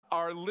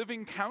our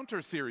Living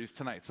Counter series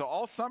tonight. So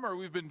all summer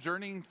we've been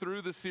journeying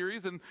through the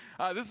series, and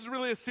this is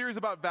really a series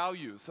about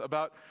values,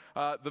 about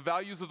the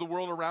values of the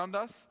world around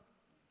us,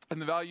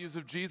 and the values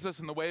of Jesus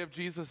and the way of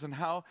Jesus and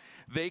how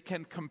they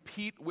can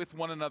compete with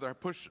one another,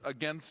 push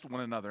against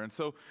one another. And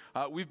so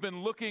we've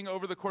been looking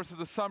over the course of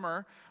the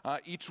summer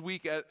each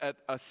week at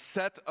a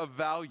set of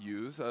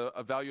values,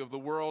 a value of the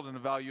world and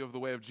a value of the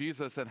way of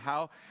Jesus, and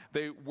how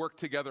they work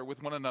together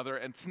with one another.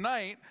 And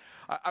tonight,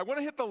 I want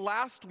to hit the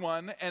last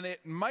one, and it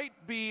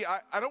might be,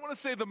 I don't want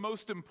to say the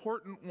most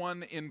important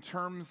one in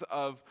terms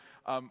of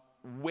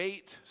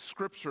weight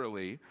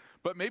scripturally,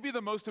 but maybe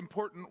the most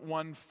important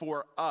one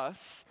for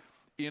us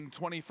in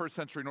 21st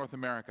century North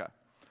America.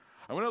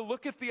 I want to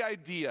look at the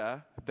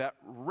idea that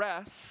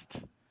rest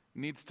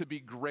needs to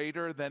be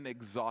greater than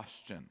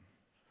exhaustion.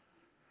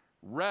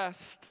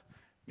 Rest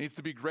needs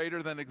to be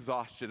greater than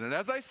exhaustion. And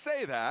as I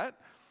say that,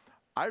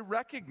 I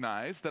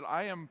recognize that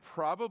I am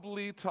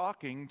probably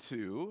talking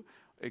to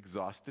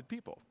exhausted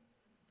people.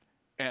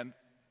 And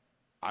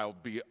I'll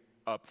be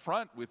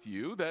upfront with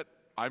you that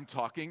I'm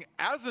talking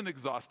as an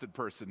exhausted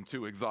person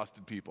to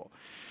exhausted people.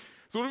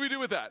 So what do we do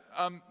with that?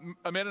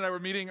 Amanda and I were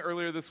meeting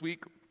earlier this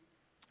week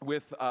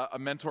with a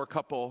mentor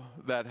couple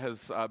that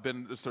has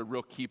been just a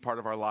real key part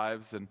of our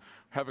lives, and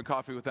having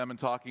coffee with them and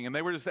talking. And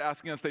they were just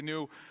asking us, they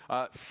knew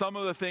some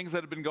of the things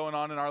that had been going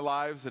on in our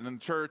lives and in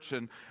church,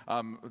 and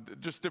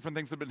just different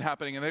things that had been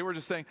happening. And they were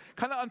just saying,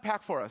 kind of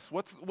unpack for us,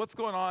 what's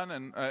going on,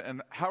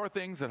 and how are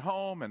things at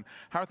home, and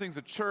how are things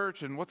at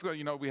church, and what's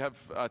going, we have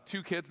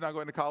 2 kids now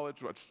going to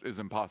college, which is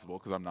impossible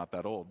because I'm not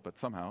that old, but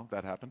somehow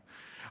that happened.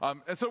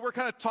 And so we're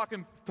kind of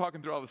talking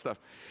through all this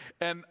stuff.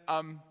 And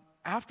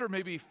after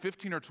maybe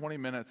 15 or 20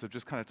 minutes of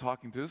just kind of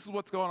talking through, this is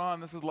what's going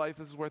on, this is life,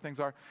 this is where things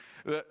are,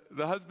 the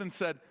husband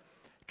said,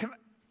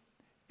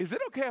 is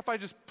it okay if I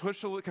just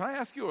push a little, can I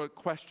ask you a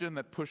question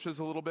that pushes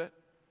a little bit?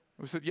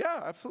 We said, yeah,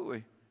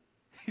 absolutely.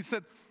 He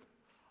said,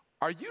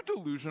 are you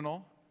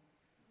delusional?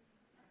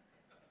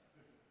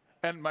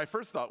 And my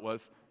first thought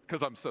was,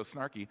 because I'm so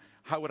snarky,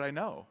 how would I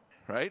know?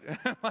 Right?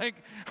 Like,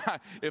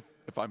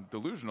 if I'm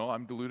delusional,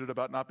 I'm deluded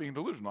about not being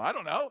delusional. I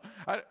don't know.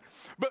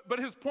 But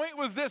his point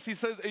was this. He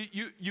says,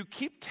 you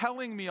keep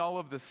telling me all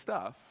of this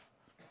stuff,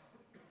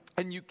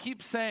 and you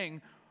keep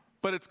saying,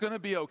 but it's going to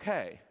be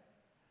okay,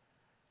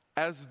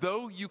 as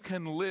though you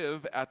can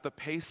live at the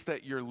pace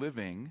that you're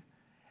living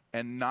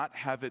and not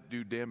have it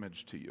do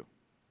damage to you.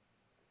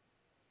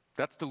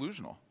 That's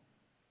delusional.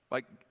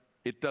 Like,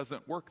 it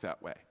doesn't work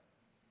that way.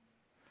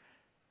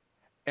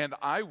 And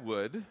I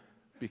would,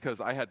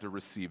 because I had to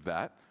receive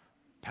that,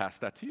 pass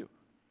that to you.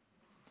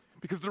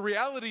 Because the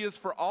reality is,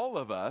 for all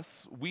of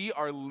us, we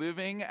are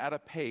living at a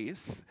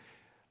pace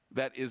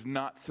that is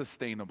not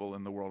sustainable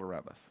in the world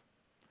around us.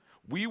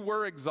 We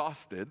were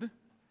exhausted,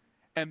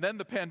 and then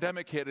the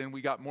pandemic hit and we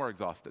got more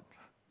exhausted.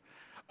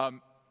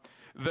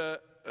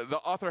 The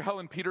author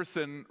Helen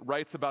Peterson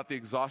writes about the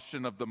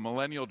exhaustion of the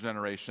millennial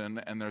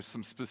generation, and there's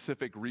some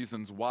specific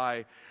reasons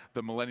why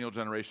the millennial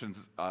generation's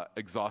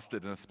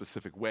exhausted in a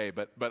specific way.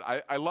 But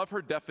I love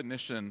her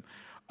definition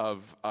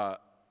of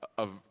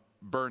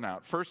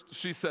burnout. First,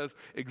 she says,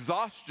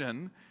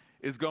 exhaustion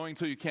is going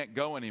till you can't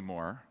go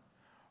anymore.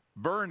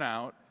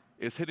 Burnout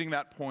is hitting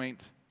that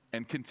point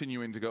and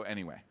continuing to go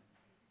anyway.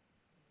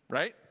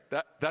 Right?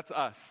 That's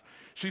us.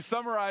 She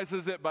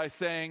summarizes it by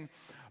saying,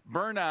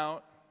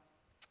 burnout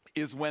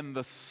is when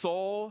the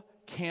soul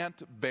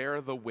can't bear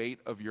the weight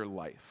of your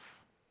life.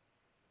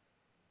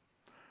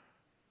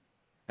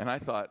 And I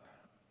thought,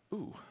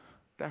 ooh,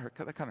 that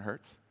kind of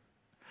hurts.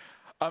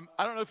 I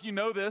don't know if you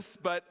know this,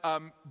 but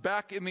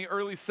back in the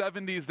early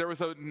 70s, there was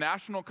a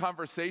national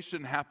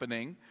conversation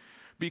happening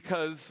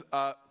because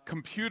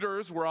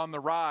computers were on the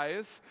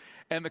rise,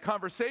 and the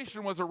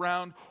conversation was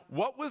around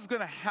what was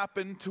going to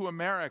happen to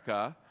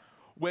America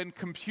when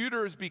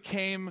computers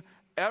became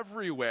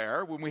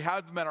everywhere, when we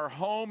had them at our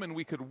home and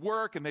we could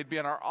work and they'd be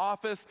in our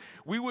office.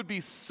 We would be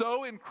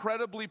so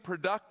incredibly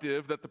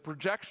productive that the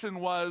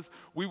projection was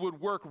we would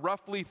work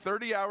roughly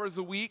 30 hours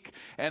a week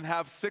and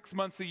have 6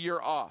 months a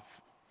year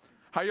off.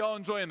 How y'all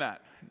enjoying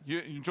that? You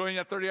enjoying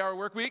that 30-hour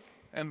work week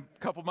and a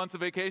couple months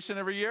of vacation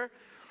every year?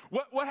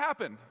 What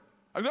happened?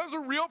 I mean, that was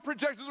a real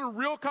projection, it was a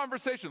real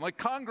conversation. Like,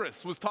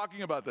 Congress was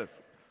talking about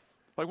this.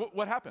 Like,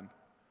 what happened?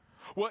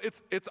 Well,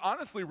 it's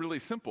honestly really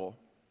simple.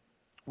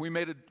 We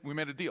made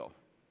a deal.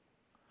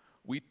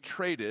 We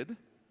traded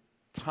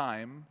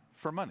time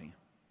for money.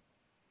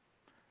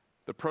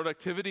 The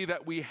productivity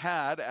that we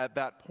had at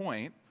that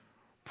point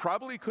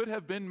probably could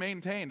have been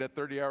maintained at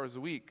 30 hours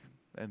a week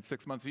and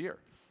 6 months a year.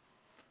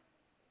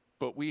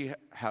 But we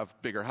have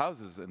bigger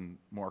houses and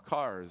more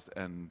cars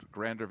and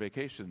grander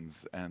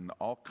vacations and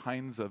all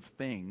kinds of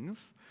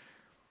things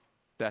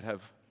that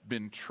have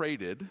been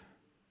traded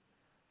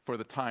for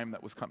the time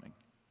that was coming.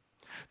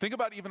 Think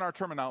about even our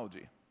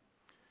terminology.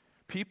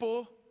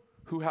 People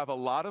who have a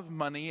lot of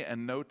money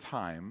and no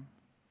time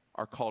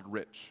are called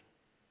rich.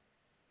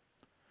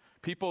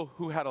 People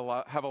who have a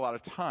lot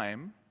of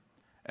time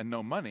and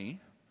no money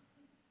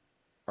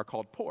are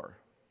called poor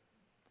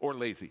or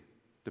lazy,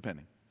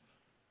 depending.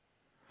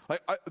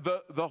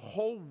 The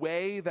whole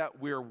way that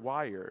we're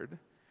wired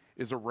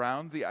is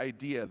around the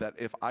idea that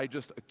if I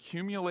just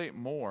accumulate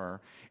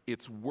more,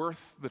 it's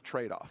worth the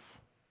trade-off.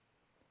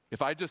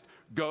 If I just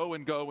go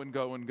and go and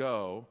go and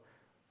go,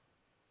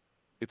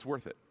 it's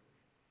worth it.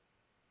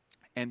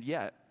 And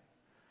yet,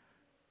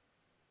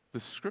 the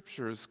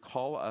scriptures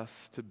call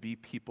us to be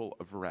people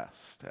of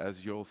rest.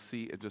 As you'll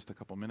see in just a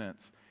couple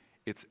minutes,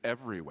 it's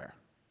everywhere,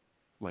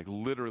 like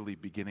literally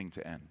beginning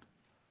to end.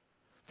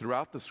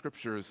 Throughout the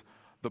scriptures,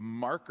 the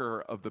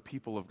marker of the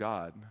people of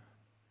God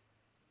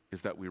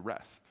is that we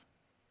rest.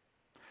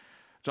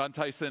 John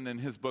Tyson, in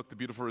his book, The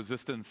Beautiful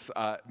Resistance,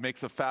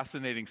 makes a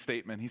fascinating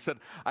statement. He said,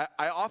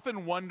 I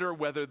often wonder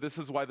whether this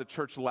is why the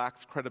church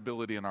lacks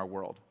credibility in our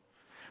world.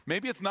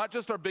 Maybe it's not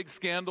just our big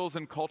scandals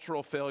and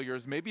cultural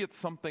failures. Maybe it's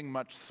something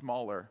much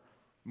smaller,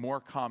 more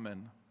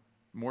common,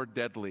 more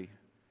deadly.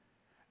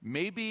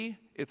 Maybe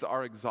it's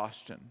our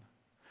exhaustion.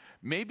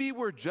 Maybe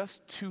we're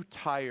just too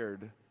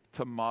tired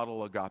to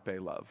model agape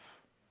love,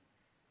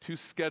 too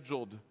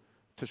scheduled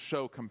to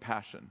show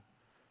compassion,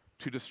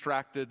 too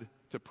distracted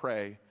to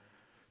pray,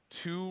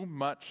 too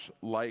much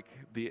like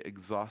the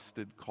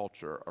exhausted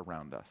culture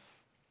around us.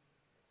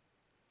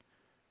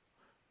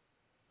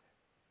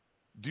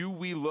 Do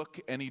we look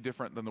any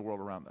different than the world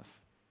around us?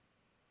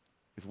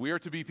 If we are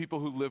to be people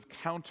who live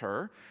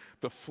counter,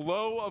 the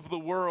flow of the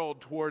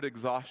world toward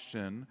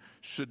exhaustion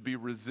should be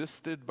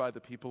resisted by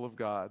the people of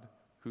God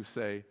who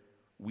say,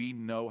 we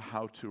know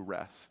how to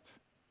rest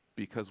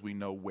because we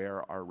know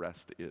where our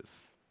rest is.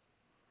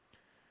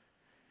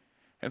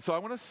 And so I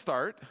want to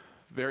start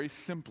very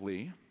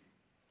simply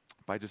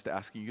by just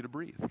asking you to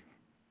breathe.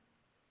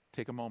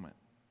 Take a moment.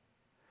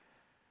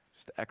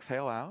 Just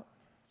exhale out.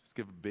 Just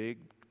give a big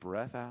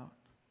breath out.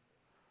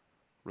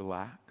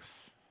 Relax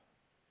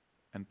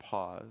and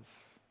pause.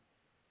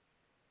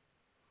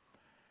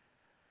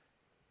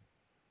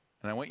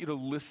 And I want you to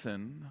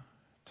listen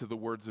to the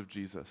words of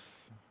Jesus.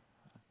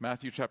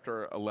 Matthew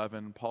chapter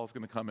 11, Paul's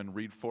going to come and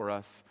read for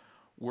us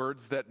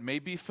words that may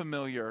be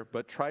familiar,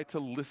 but try to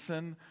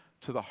listen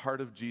to the heart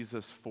of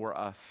Jesus for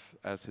us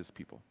as his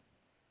people.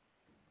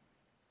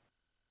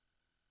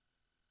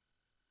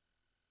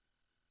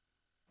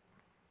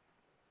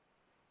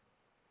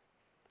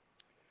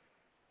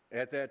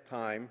 At that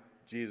time,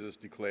 Jesus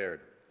declared,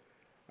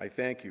 I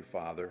thank you,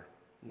 Father,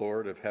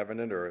 Lord of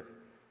heaven and earth,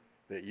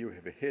 that you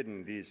have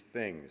hidden these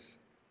things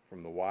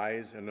from the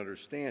wise and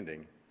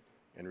understanding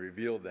and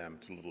revealed them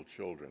to little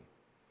children.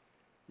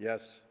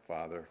 Yes,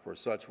 Father, for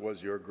such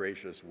was your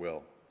gracious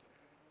will.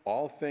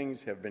 All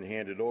things have been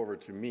handed over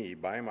to me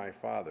by my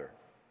Father,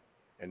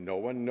 and no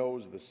one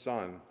knows the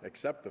Son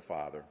except the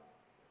Father,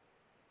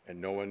 and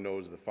no one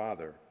knows the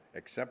Father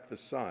except the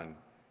Son,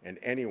 and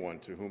anyone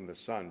to whom the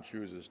Son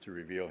chooses to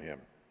reveal him.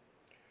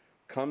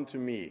 Come to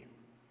me,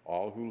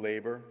 all who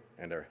labor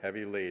and are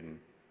heavy laden,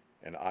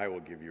 and I will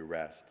give you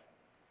rest.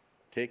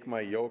 Take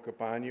my yoke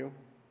upon you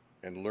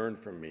and learn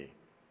from me,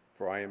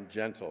 for I am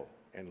gentle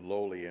and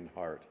lowly in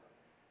heart,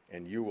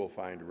 and you will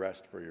find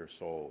rest for your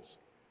souls.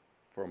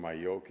 For my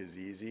yoke is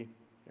easy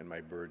and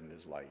my burden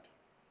is light.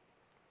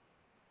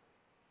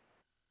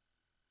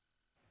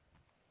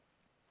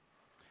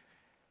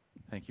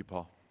 Thank you,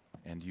 Paul.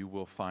 And you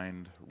will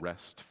find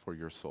rest for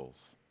your souls.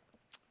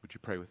 Would you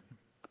pray with me?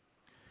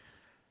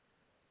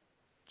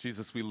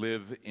 Jesus, we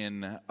live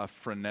in a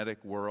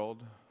frenetic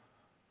world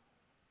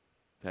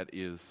that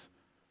is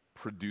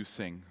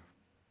producing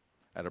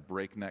at a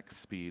breakneck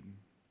speed.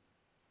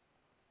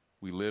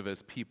 We live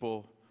as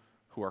people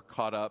who are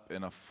caught up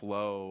in a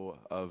flow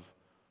of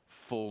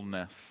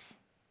fullness,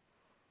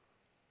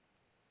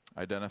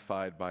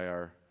 identified by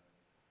our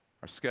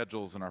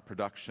schedules and our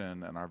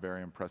production and our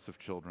very impressive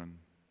children.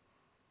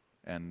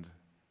 And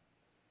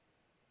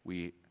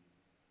we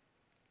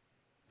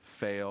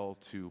fail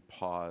to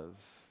pause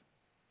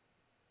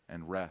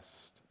and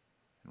rest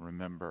and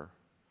remember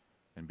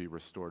and be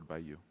restored by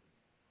you.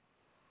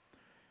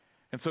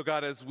 And so,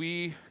 God, as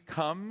we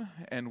come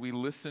and we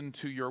listen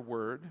to your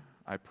word,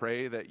 I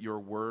pray that your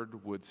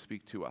word would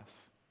speak to us,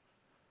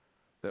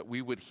 that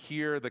we would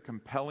hear the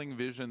compelling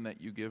vision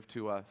that you give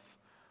to us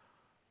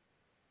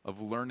of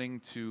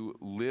learning to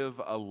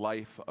live a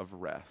life of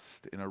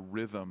rest, in a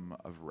rhythm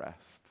of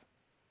rest.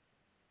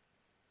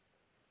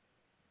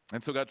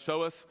 And so, God,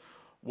 show us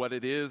what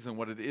it is and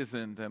what it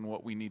isn't and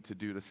what we need to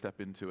do to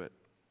step into it.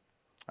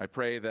 I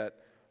pray that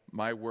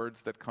my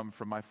words that come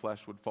from my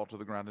flesh would fall to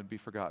the ground and be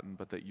forgotten,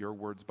 but that your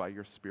words by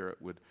your Spirit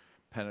would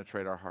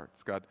penetrate our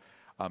hearts. God,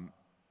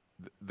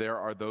 there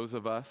are those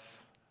of us,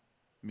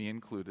 me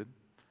included,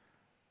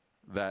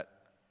 that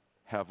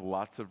have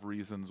lots of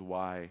reasons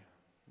why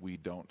we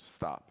don't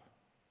stop.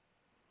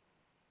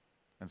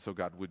 And so,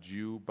 God, would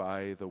you,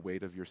 by the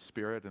weight of your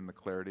Spirit and the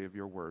clarity of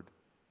your word,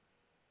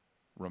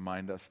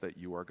 remind us that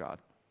you are God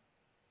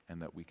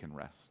and that we can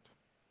rest.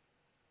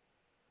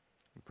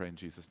 We pray in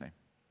Jesus' name.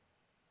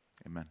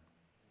 Amen.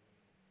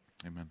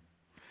 Amen.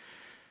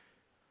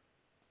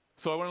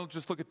 So I want to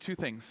just look at two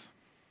things.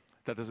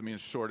 That doesn't mean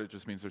it's short, it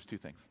just means there's two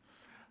things.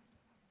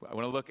 I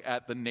want to look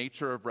at the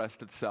nature of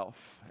rest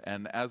itself.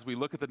 And as we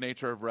look at the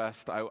nature of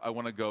rest, I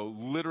want to go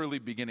literally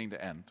beginning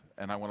to end.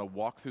 And I want to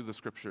walk through the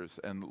scriptures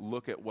and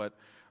look at what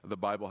the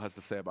Bible has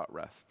to say about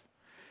rest.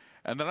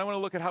 And then I want to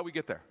look at how we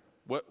get there.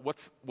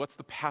 What's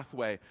the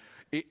pathway?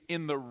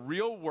 In the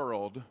real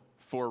world,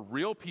 for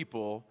real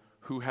people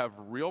who have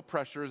real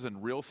pressures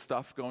and real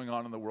stuff going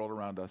on in the world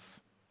around us,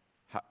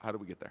 how do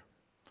we get there?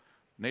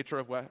 Nature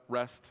of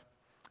rest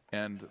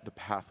and the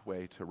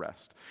pathway to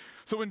rest.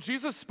 So when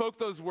Jesus spoke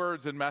those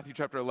words in Matthew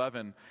chapter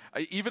 11,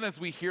 even as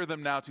we hear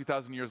them now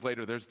 2,000 years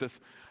later, there's this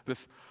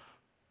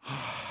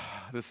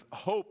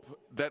hope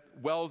that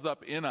wells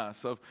up in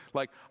us of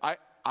like,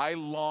 I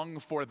long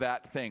for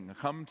that thing.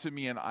 Come to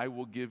me and I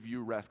will give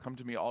you rest. Come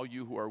to me, all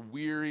you who are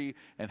weary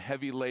and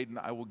heavy laden,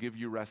 I will give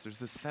you rest. There's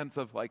this sense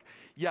of like,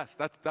 yes,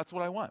 that's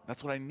what I want.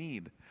 That's what I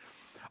need.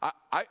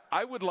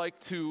 I would like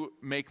to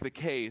make the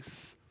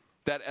case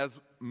that as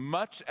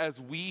much as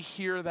we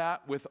hear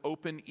that with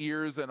open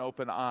ears and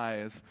open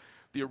eyes,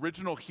 the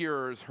original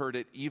hearers heard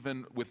it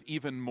with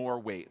even more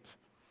weight.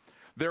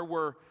 There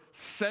were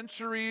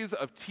centuries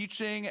of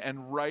teaching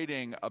and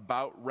writing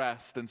about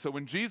rest. And so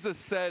when Jesus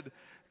said,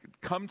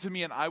 come to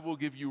me and I will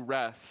give you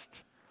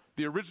rest,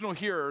 the original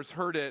hearers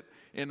heard it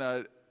in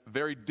a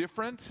very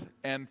different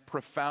and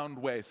profound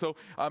way. So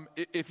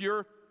if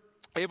you're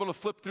able to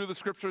flip through the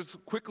scriptures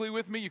quickly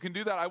with me, you can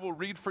do that. I will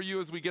read for you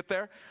as we get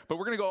there. But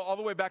we're going to go all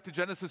the way back to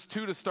Genesis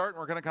 2 to start, and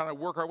we're going to kind of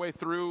work our way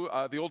through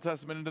the Old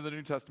Testament into the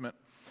New Testament.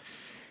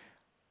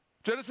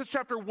 Genesis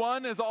chapter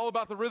 1 is all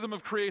about the rhythm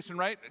of creation,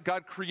 right?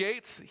 God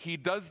creates, he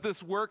does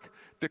this work,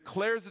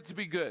 declares it to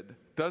be good.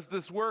 Does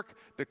this work,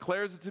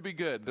 declares it to be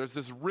good. There's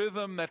this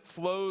rhythm that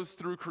flows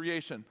through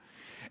creation.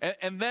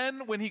 And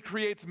then when he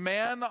creates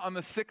man on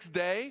the sixth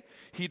day,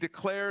 he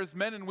declares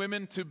men and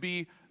women to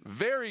be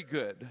very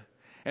good.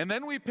 And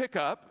then we pick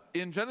up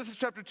in Genesis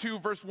chapter 2,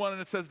 verse 1,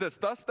 and it says this,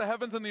 thus the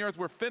heavens and the earth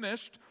were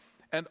finished,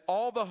 and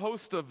all the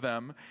host of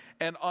them.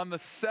 And on the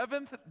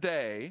seventh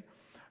day,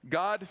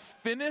 God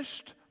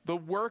finished the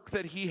work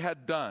that he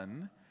had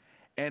done,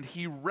 and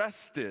he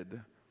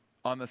rested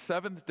on the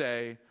seventh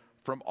day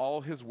from all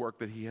his work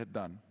that he had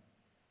done.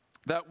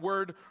 That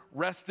word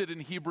rested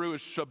in Hebrew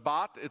is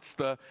Shabbat. It's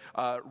the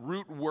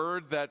root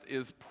word that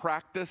is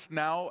practiced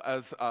now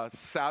as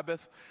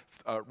Sabbath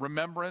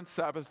remembrance,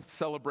 Sabbath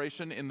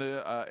celebration in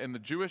the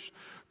Jewish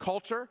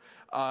culture,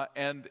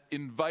 and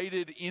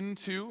invited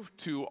into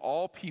to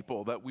all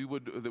people that we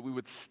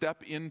would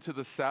step into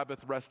the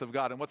Sabbath rest of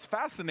God. And what's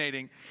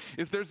fascinating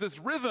is there's this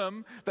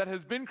rhythm that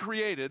has been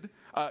created.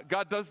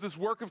 God does this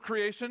work of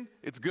creation.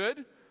 It's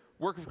good.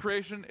 Work of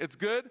creation, it's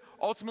good.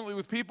 Ultimately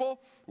with people,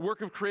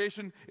 work of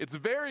creation, it's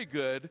very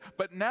good.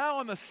 But now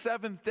on the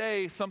seventh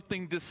day,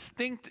 something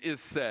distinct is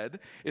said.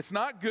 It's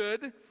not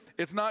good.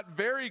 It's not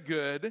very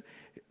good.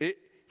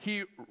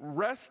 He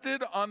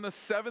rested on the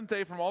seventh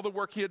day from all the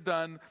work he had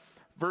done.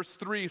 Verse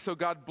 3, so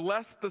God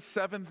blessed the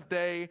seventh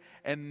day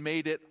and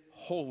made it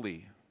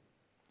holy.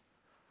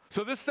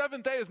 So this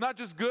seventh day is not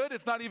just good.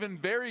 It's not even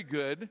very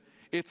good.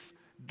 It's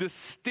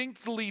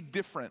distinctly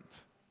different.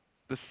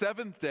 The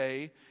seventh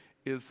day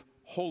is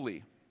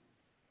holy.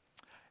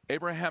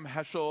 Abraham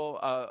Heschel,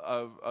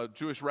 a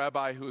Jewish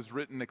rabbi who has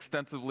written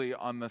extensively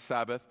on the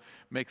Sabbath,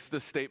 makes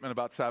this statement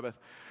about Sabbath.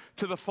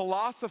 To the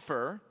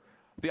philosopher,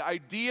 the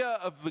idea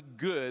of the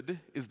good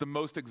is the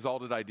most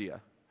exalted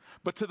idea.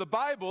 But to the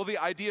Bible, the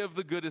idea of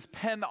the good is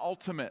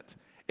penultimate.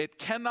 It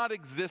cannot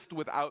exist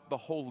without the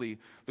holy.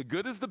 The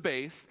good is the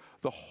base,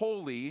 the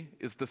holy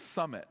is the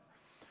summit.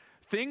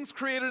 Things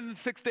created in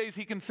 6 days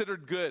he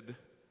considered good.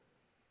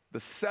 The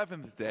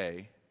seventh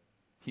day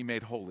he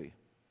made holy.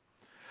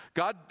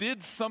 God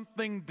did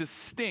something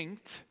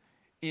distinct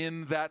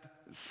in that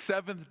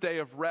seventh day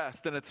of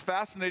rest. And it's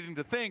fascinating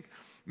to think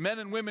men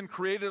and women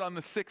created on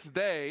the sixth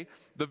day,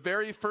 the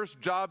very first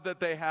job that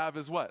they have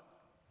is what?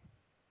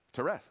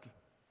 To rest.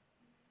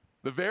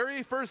 The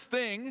very first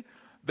thing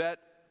that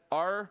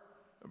our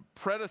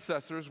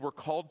predecessors were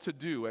called to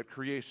do at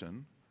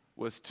creation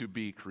was to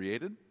be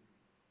created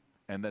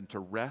and then to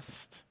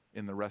rest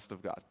in the rest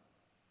of God.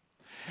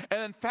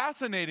 And then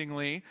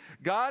fascinatingly,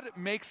 God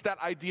makes that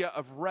idea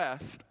of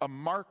rest a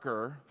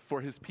marker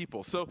for his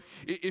people. So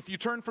if you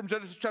turn from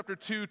Genesis chapter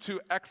 2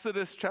 to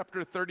Exodus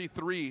chapter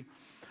 33,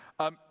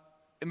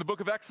 in the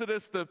book of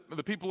Exodus, the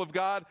people of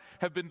God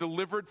have been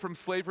delivered from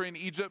slavery in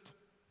Egypt.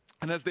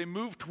 And as they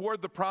move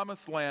toward the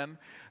promised land,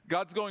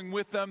 God's going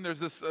with them.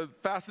 There's this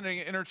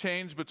fascinating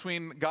interchange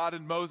between God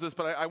and Moses.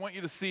 But I want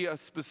you to see a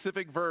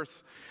specific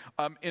verse.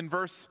 In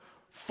verse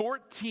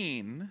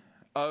 14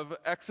 of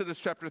Exodus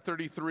chapter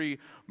 33,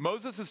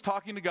 Moses is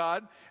talking to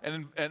God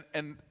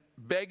and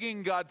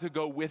begging God to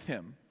go with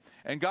him.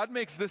 And God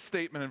makes this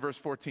statement in verse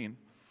 14.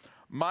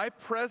 My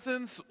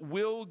presence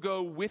will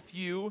go with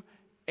you,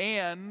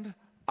 and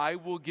I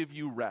will give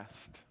you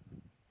rest.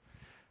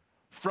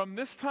 From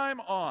this time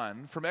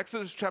on, from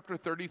Exodus chapter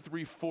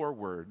 33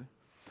 forward,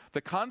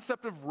 the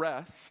concept of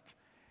rest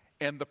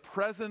and the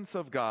presence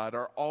of God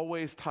are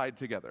always tied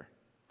together.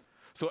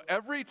 So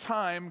every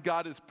time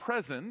God is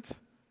present,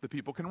 the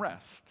people can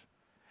rest.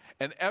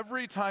 And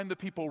every time the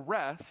people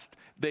rest,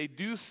 they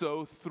do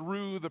so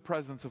through the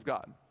presence of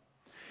God.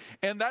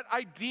 And that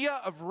idea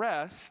of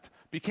rest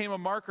became a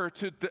marker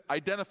to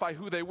identify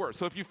who they were.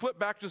 So if you flip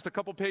back just a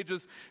couple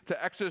pages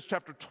to Exodus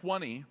chapter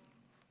 20,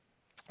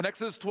 in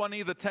Exodus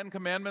 20, the 10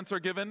 Commandments are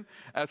given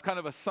as kind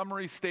of a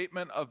summary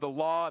statement of the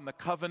law and the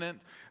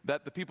covenant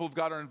that the people of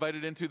God are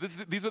invited into.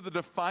 These are the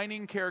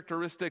defining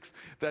characteristics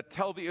that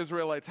tell the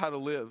Israelites how to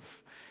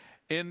live.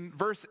 In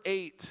verse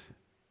 8,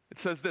 it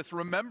says this,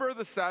 "Remember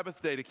the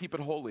Sabbath day to keep it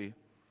holy.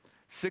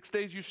 6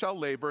 days you shall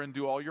labor and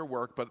do all your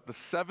work, but the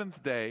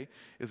seventh day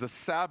is a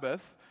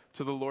Sabbath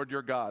to the Lord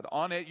your God.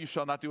 On it you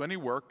shall not do any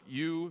work,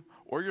 you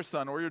or your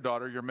son or your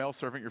daughter, your male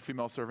servant, your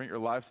female servant, your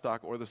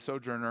livestock, or the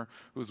sojourner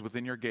who is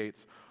within your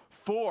gates.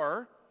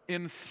 For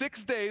in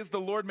 6 days the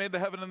Lord made the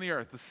heaven and the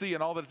earth, the sea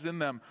and all that is in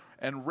them,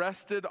 and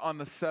rested on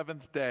the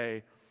seventh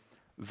day.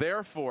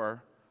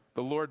 Therefore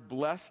the Lord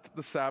blessed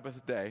the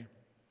Sabbath day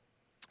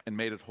and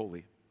made it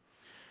holy."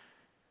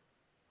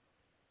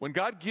 When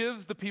God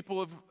gives the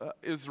people of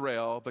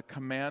Israel the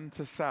command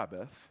to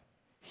Sabbath,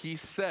 he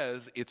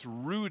says it's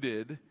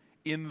rooted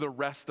in the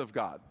rest of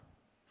God.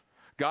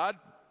 God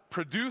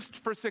produced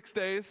for 6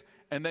 days,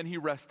 and then he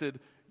rested.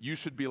 You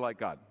should be like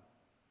God.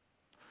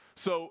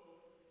 So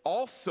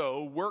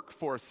also work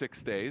for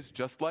 6 days,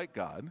 just like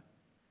God,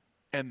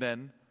 and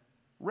then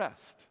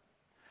rest.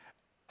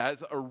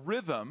 As a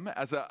rhythm,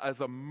 as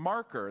a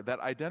marker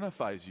that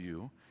identifies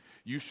you,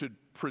 you should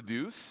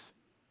produce,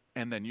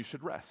 and then you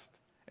should rest.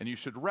 And you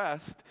should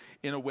rest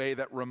in a way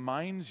that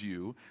reminds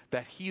you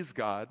that he's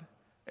God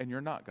and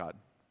you're not God.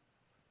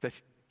 That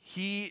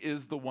he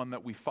is the one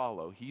that we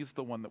follow. He's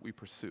the one that we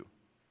pursue.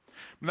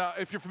 Now,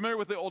 if you're familiar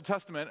with the Old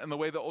Testament and the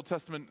way the Old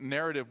Testament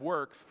narrative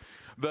works,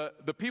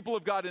 the people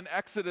of God in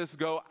Exodus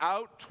go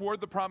out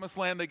toward the Promised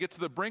Land. They get to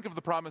the brink of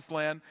the Promised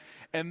Land,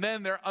 and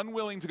then they're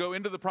unwilling to go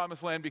into the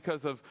Promised Land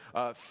because of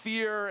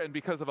fear and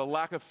because of a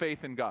lack of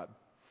faith in God.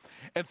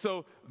 And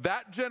so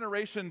that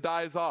generation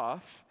dies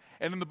off.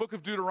 And in the book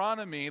of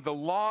Deuteronomy, the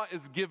law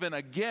is given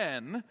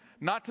again,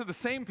 not to the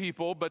same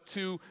people, but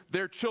to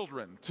their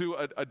children, to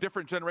a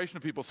different generation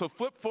of people. So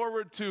flip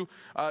forward to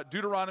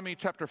Deuteronomy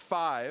chapter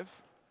 5.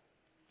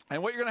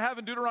 And what you're going to have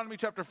in Deuteronomy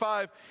chapter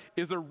 5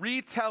 is a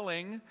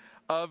retelling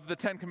of the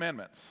 10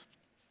 Commandments.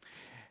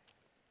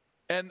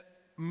 And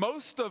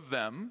most of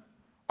them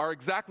are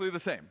exactly the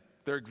same.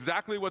 They're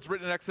exactly what's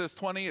written in Exodus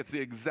 20. It's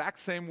the exact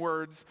same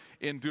words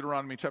in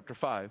Deuteronomy chapter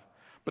 5.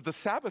 But the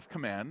Sabbath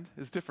command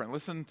is different.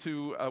 Listen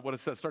to what it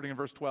says, starting in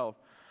verse 12.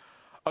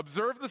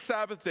 "Observe the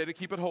Sabbath day to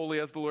keep it holy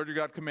as the Lord your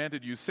God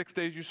commanded you. 6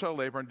 days you shall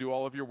labor and do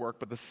all of your work,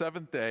 but the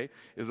seventh day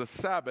is a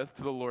Sabbath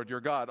to the Lord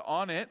your God.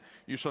 On it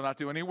you shall not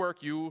do any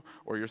work, you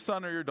or your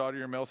son or your daughter,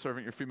 your male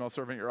servant, your female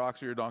servant, your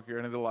ox or your donkey, or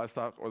any of the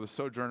livestock, or the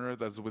sojourner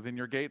that is within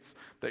your gates,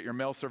 that your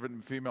male servant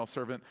and female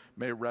servant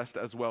may rest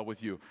as well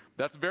with you."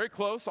 That's very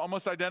close,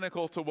 almost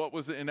identical to what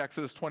was in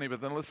Exodus 20,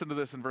 but then listen to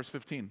this in verse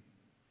 15.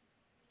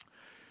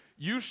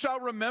 "You shall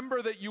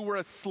remember that you were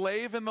a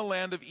slave in the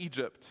land of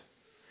Egypt,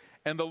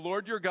 and the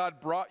Lord your God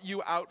brought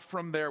you out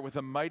from there with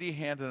a mighty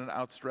hand and an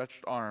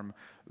outstretched arm.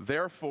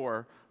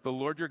 Therefore, the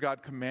Lord your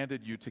God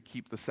commanded you to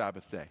keep the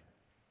Sabbath day."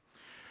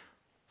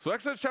 So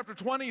Exodus chapter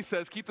 20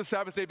 says, keep the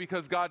Sabbath day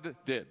because God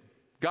did.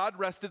 God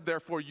rested,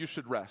 therefore you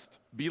should rest.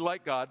 Be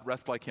like God,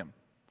 rest like him.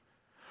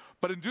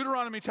 But in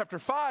Deuteronomy chapter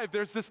 5,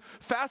 there's this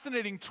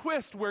fascinating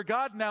twist where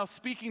God, now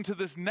speaking to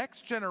this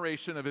next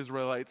generation of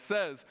Israelites,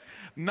 says,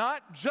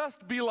 not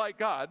just be like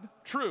God,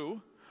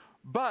 true,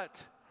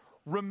 but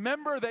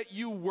remember that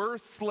you were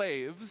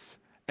slaves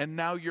and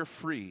now you're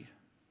free.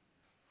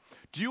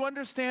 Do you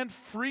understand?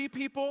 Free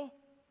people,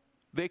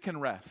 they can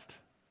rest.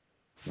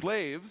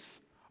 Slaves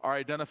are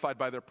identified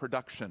by their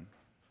production.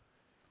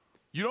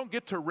 You don't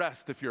get to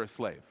rest if you're a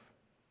slave.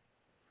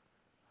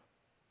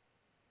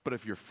 But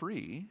if you're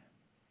free,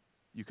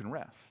 you can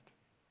rest.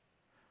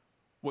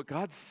 What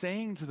God's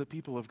saying to the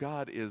people of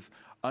God is,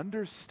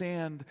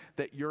 understand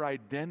that your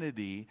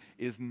identity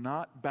is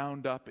not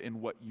bound up in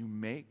what you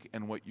make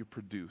and what you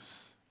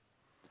produce.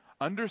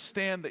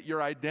 Understand that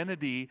your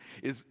identity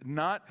is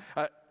not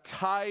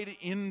tied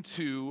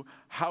into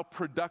how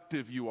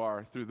productive you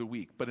are through the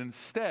week, but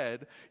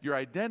instead, your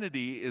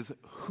identity is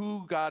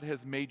who God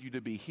has made you to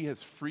be. He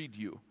has freed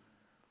you.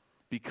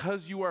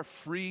 Because you are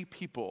free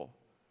people,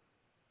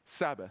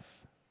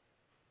 Sabbath,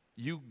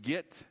 you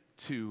get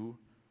to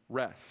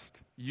rest.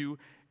 You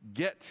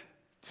get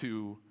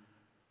to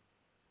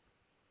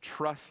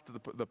trust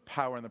the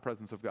power and the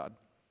presence of God.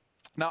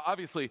 Now,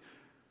 obviously,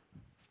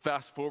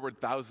 fast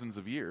forward thousands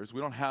of years, we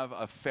don't have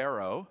a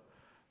Pharaoh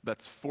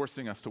that's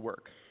forcing us to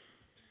work.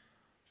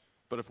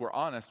 But if we're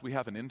honest, we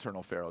have an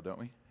internal Pharaoh, don't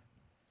we?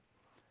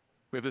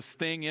 We have this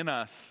thing in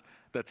us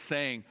that's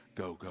saying,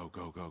 go, go,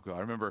 go, go, go. I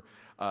remember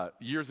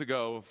years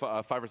ago,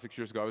 5 or 6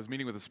 years ago, I was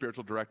meeting with a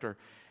spiritual director,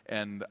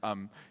 and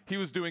he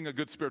was doing a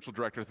good spiritual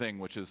director thing,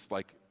 which is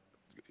like,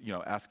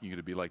 asking you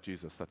to be like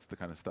Jesus. That's the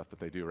kind of stuff that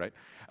they do, right?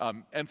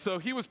 And so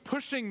he was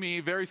pushing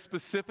me very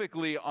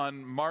specifically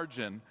on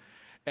margin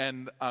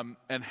and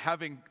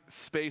having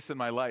space in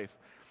my life.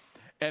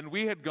 And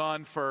we had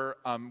gone for,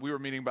 we were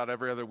meeting about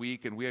every other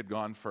week, and we had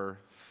gone for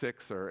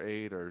 6 or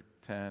 8 or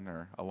 10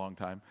 or a long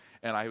time,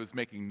 and I was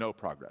making no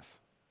progress,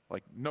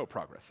 like no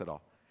progress at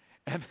all.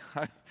 And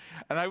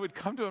I would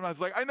come to him, and I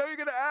was like, I know you're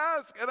going to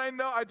ask, and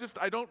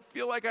I don't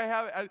feel like I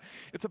have it.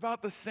 It's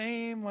about the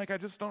same, like I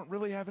just don't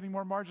really have any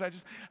more margin. I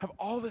just have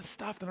all this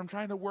stuff that I'm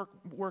trying to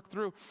work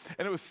through.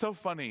 And it was so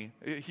funny.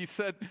 He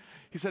said,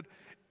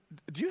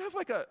 do you have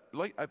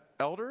like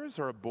elders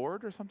or a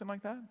board or something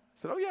like that?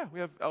 I said, oh yeah, we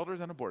have elders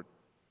and a board.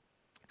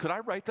 Could I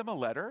write them a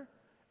letter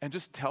and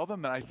just tell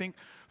them that I think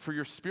for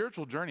your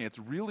spiritual journey, it's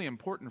really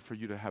important for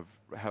you to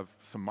have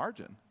some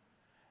margin?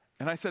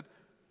 And I said,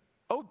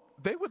 oh,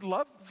 they would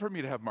love for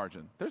me to have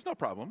margin. There's no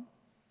problem.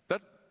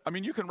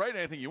 You can write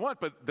anything you want,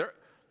 but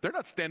they're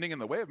not standing in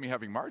the way of me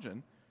having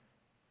margin.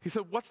 He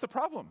said, what's the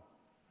problem?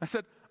 I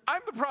said,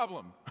 I'm the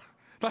problem.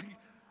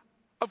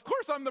 Of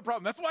course I'm the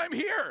problem. That's why I'm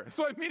here. That's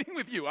why I'm meeting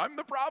with you. I'm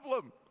the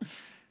problem.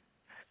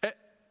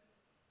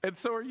 And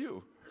so are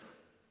you.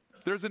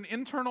 There's an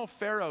internal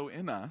Pharaoh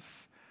in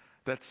us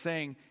that's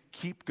saying,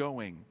 keep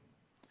going.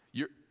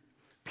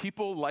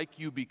 People like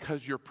you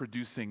because you're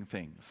producing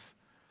things.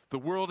 The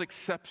world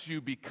accepts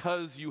you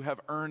because you have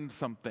earned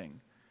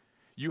something.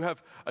 You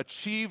have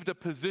achieved a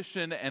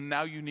position and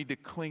now you need to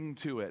cling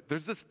to it.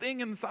 There's this thing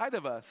inside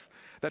of us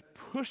that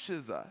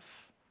pushes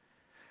us.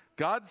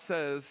 God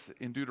says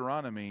in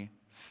Deuteronomy,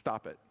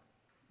 stop it.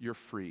 You're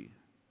free.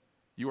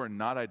 You are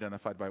not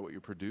identified by what you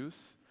produce.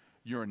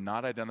 You are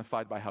not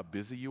identified by how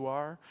busy you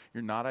are.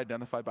 You're not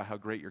identified by how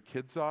great your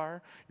kids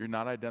are. You're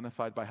not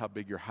identified by how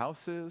big your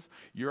house is.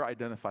 You're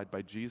identified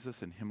by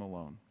Jesus and Him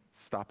alone.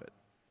 Stop it.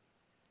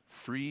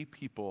 Free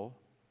people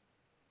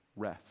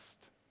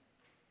rest.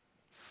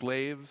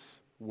 Slaves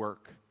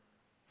work.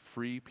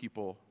 Free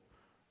people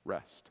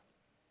rest.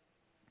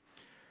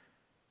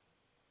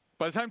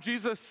 By the time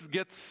Jesus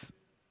gets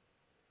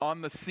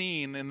on the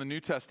scene in the New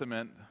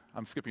Testament,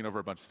 I'm skipping over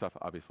a bunch of stuff,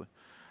 obviously.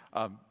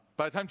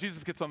 By the time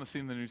Jesus gets on the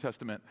scene in the New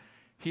Testament,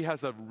 he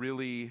has a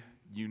really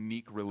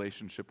unique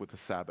relationship with the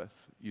Sabbath.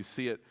 You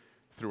see it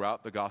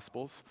throughout the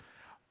Gospels.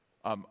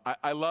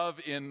 I love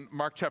in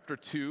Mark chapter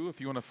 2, if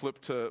you want to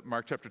flip to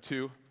Mark chapter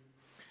 2,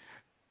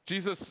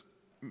 Jesus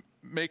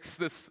makes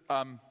this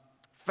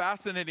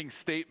fascinating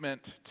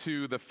statement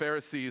to the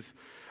Pharisees.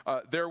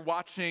 They're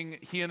watching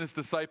he and his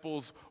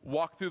disciples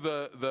walk through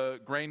the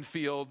grain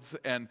fields,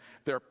 and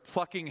they're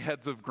plucking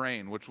heads of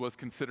grain, which was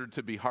considered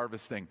to be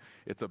harvesting.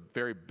 It's a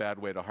very bad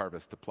way to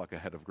harvest, to pluck a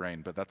head of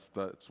grain, but that's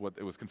what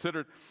it was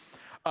considered.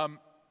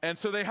 And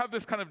so they have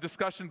this kind of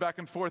discussion back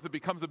and forth. It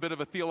becomes a bit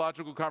of a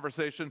theological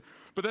conversation.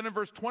 But then in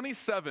verse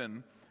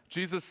 27,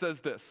 Jesus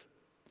says this: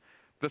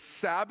 the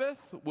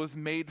Sabbath was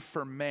made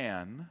for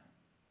man,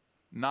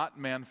 not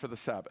man for the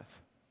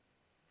Sabbath.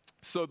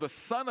 So the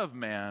Son of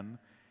Man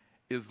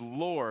is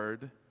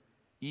Lord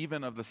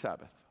even of the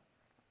Sabbath.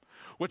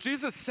 What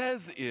Jesus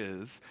says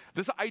is,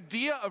 this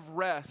idea of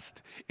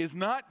rest is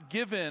not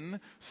given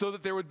so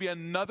that there would be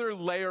another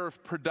layer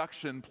of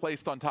production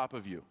placed on top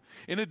of you.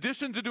 In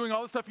addition to doing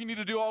all the stuff you need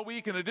to do all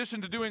week, in addition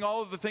to doing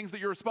all of the things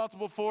that you're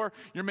responsible for,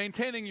 you're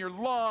maintaining your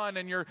lawn,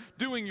 and you're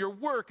doing your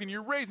work, and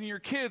you're raising your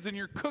kids, and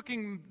you're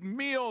cooking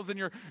meals, and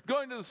you're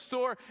going to the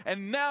store,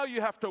 and now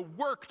you have to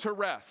work to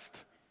rest.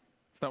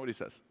 That's not what he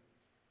says.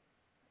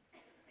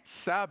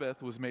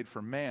 Sabbath was made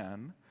for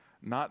man,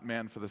 not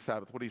man for the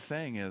Sabbath. What he's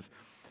saying is,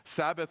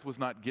 Sabbath was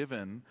not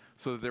given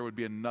so that there would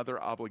be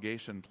another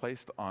obligation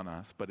placed on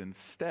us, but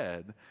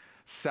instead,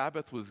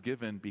 Sabbath was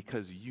given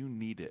because you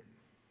need it,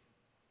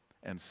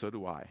 and so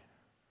do I.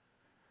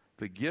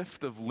 The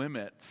gift of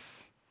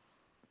limits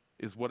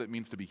is what it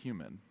means to be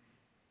human.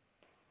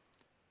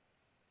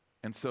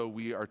 And so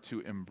we are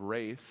to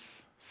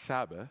embrace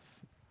Sabbath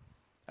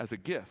as a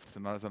gift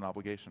and not as an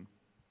obligation.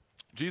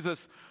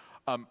 Jesus,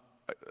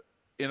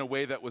 in a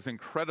way that was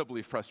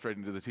incredibly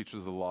frustrating to the teachers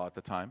of the law at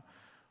the time,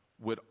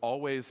 would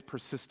always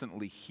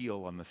persistently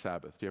heal on the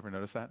Sabbath. Do you ever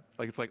notice that?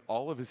 It's like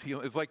all of his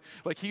healing, it's like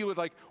he would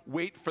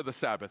wait for the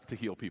Sabbath to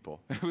heal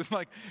people. It was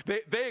like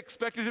they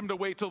expected him to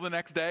wait till the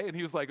next day, and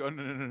he was like, oh,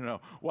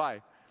 no.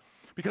 Why?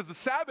 Because the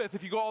Sabbath,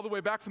 if you go all the way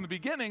back from the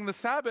beginning, the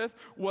Sabbath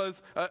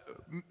was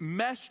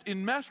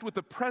enmeshed with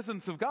the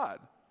presence of God.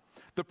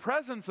 The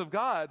presence of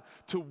God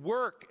to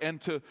work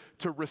and to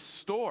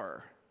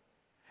restore.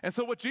 And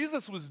so what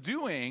Jesus was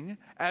doing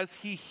as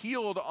he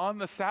healed on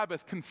the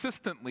Sabbath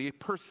consistently,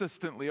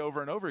 persistently, over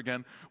and over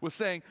again, was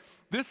saying,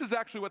 this is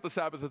actually what the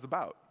Sabbath is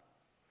about.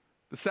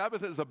 The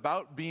Sabbath is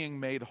about being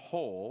made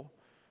whole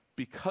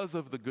because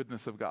of the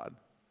goodness of God.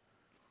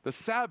 The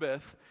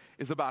Sabbath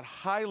is about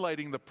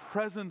highlighting the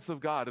presence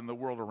of God in the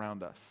world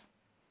around us.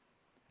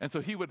 And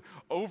so he would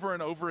over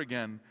and over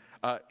again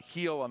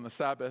heal on the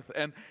Sabbath.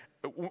 And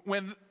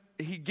when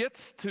he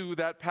gets to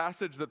that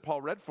passage that Paul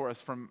read for us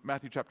from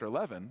Matthew chapter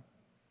 11,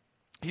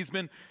 he's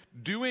been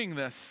doing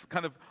this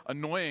kind of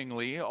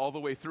annoyingly all the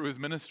way through his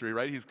ministry,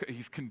 right?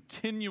 He's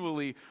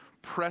continually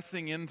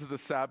pressing into the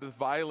Sabbath,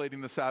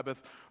 violating the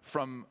Sabbath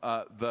from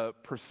the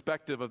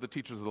perspective of the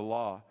teachers of the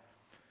law.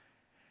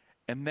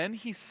 And then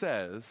he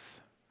says,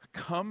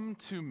 come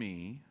to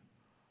me,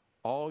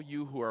 all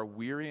you who are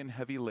weary and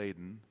heavy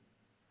laden,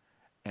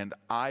 and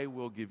I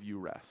will give you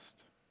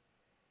rest.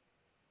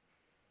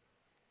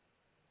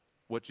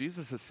 What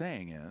Jesus is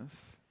saying is,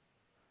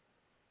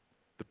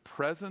 the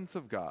presence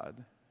of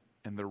God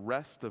and the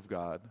rest of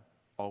God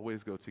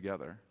always go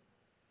together.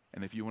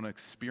 And if you want to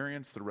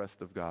experience the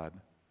rest of God,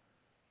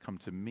 come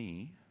to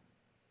me,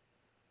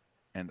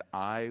 and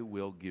I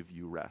will give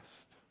you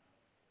rest.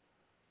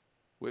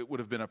 It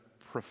would have been a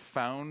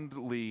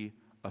profoundly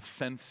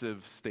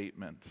offensive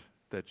statement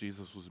that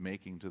Jesus was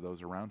making to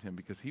those around him,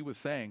 because he was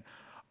saying,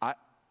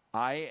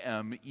 I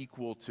am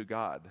equal to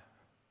God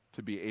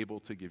to be able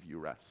to give you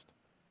rest.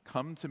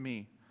 Come to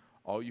me,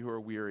 all you who are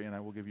weary, and I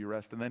will give you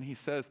rest. And then he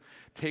says,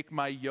 take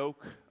my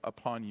yoke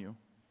upon you.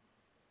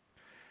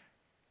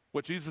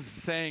 What Jesus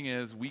is saying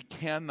is, we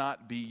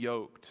cannot be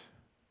yoked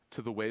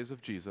to the ways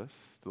of Jesus,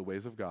 to the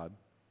ways of God,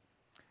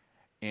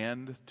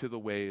 and to the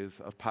ways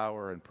of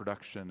power and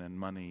production and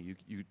money.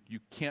 You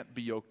can't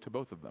be yoked to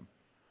both of them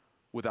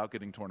without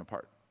getting torn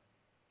apart.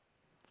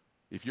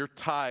 If you're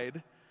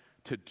tied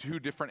to two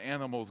different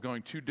animals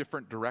going two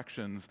different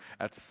directions,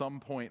 at some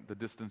point the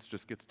distance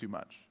just gets too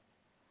much.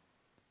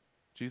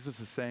 Jesus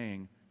is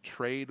saying,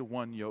 trade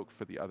one yoke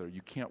for the other.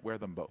 You can't wear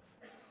them both.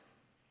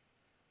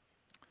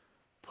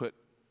 Put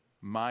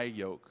my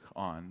yoke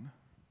on,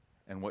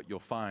 and what you'll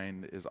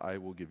find is I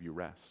will give you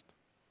rest.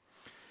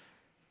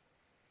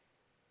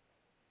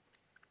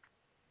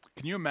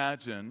 Can you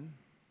imagine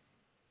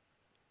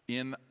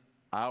in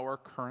our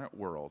current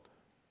world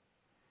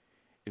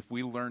if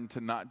we learn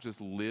to not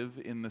just live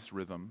in this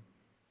rhythm,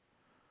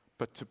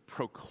 but to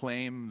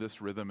proclaim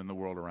this rhythm in the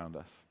world around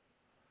us?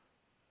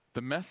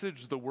 The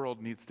message the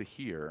world needs to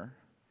hear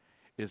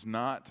is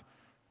not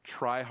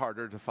try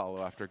harder to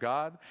follow after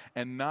God,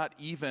 and not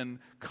even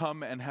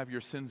come and have your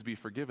sins be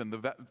forgiven.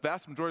 The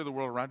vast majority of the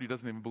world around you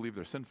doesn't even believe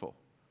they're sinful.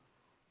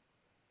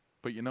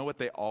 But you know what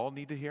they all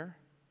need to hear?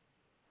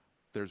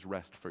 There's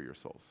rest for your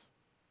souls.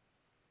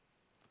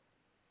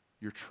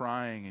 You're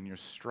trying and you're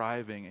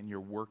striving and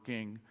you're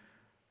working,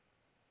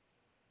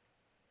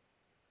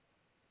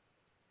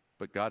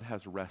 but God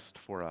has rest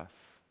for us.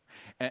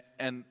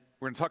 And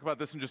we're going to talk about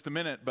this in just a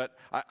minute, but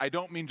I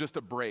don't mean just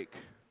a break,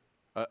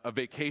 a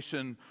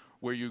vacation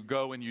where you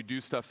go and you do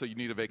stuff so you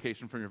need a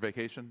vacation from your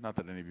vacation. Not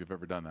that any of you have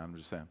ever done that. I'm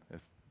just saying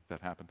if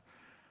that happened.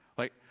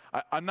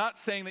 I'm not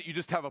saying that you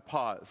just have a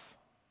pause.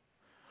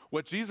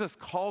 What Jesus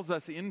calls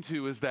us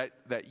into is that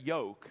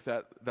yoke,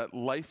 that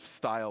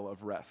lifestyle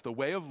of rest, a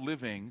way of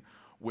living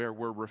where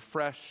we're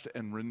refreshed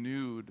and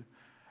renewed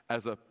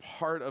as a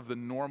part of the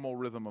normal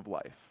rhythm of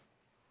life.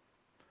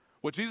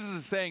 What Jesus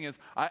is saying is,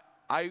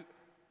 I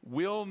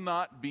will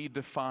not be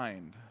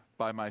defined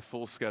by my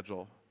full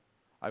schedule.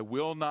 I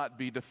will not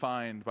be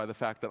defined by the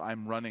fact that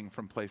I'm running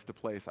from place to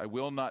place. I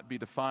will not be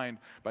defined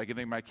by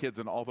getting my kids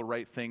in all the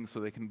right things so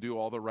they can do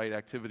all the right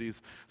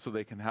activities, so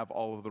they can have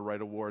all of the right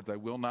awards. I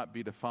will not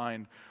be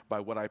defined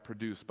by what I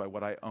produce, by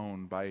what I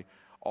own, by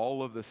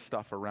all of this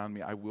stuff around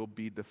me. I will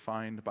be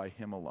defined by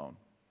Him alone.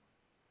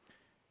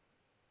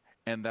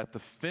 And that the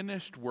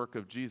finished work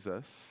of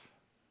Jesus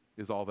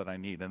is all that I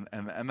need.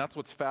 And that's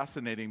what's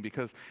fascinating,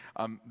 because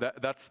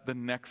that's the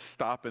next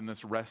stop in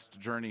this rest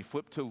journey.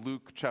 Flip to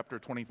Luke chapter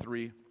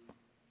 23. You've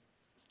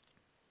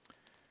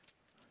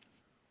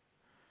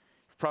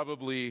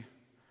probably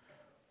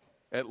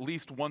at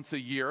least once a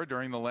year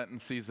during the Lenten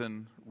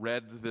season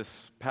read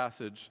this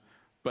passage,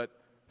 but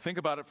think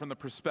about it from the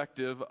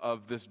perspective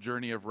of this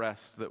journey of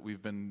rest that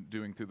we've been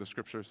doing through the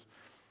scriptures.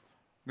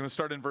 I'm going to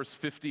start in verse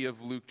 50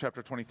 of Luke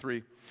chapter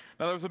 23.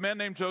 Now there was a man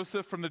named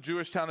Joseph from the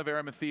Jewish town of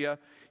Arimathea.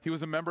 He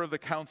was a member of the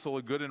council,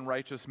 a good and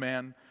righteous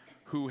man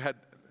who had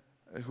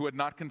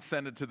not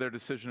consented to their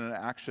decision and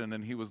action,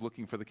 and he was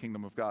looking for the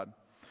kingdom of God.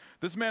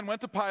 This man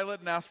went to Pilate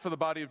and asked for the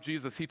body of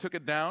Jesus. He took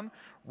it down,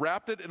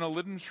 wrapped it in a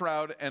linen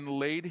shroud, and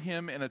laid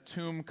him in a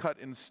tomb cut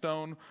in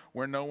stone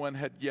where no one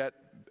had yet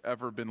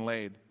ever been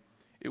laid.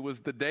 It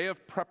was the day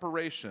of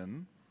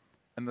preparation,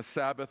 and the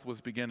Sabbath was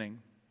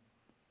beginning.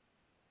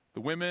 The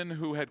women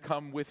who had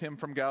come with him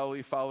from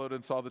Galilee followed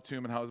and saw the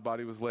tomb and how his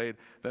body was laid.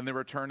 Then they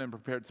returned and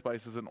prepared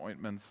spices and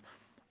ointments.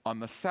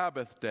 On the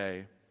Sabbath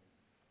day,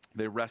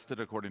 they rested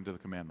according to the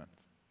commandment.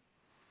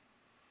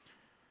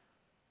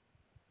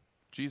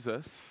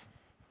 Jesus,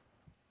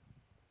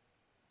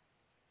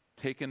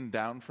 taken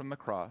down from the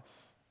cross,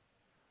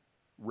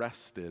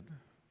 rested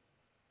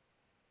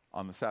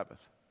on the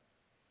Sabbath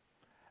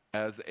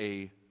as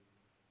a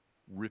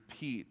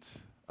repeat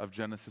of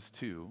Genesis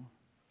 2.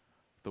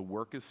 The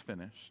work is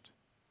finished,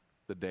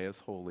 the day is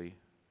holy,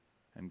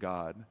 and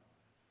God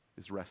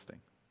is resting.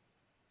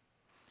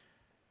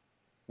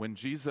 When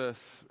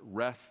Jesus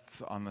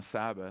rests on the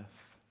Sabbath,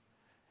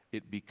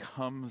 it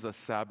becomes a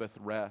Sabbath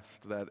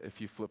rest that, if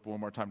you flip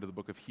one more time to the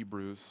book of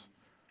Hebrews,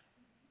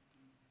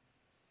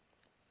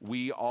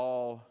 we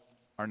all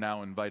are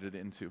now invited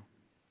into.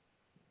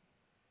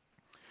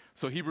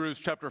 So Hebrews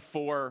chapter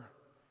 4,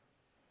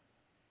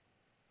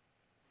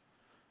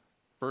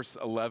 verses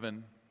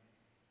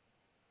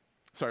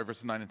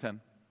 9 and 10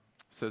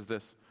 says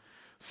this.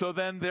 So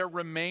then there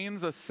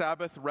remains a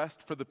Sabbath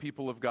rest for the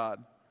people of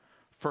God.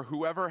 For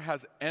whoever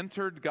has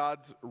entered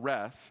God's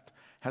rest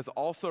has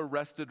also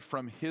rested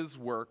from his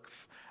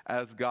works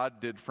as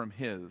God did from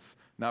his.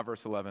 Now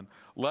verse 11.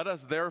 Let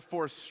us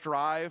therefore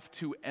strive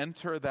to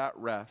enter that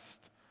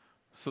rest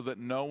so that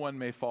no one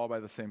may fall by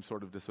the same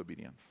sort of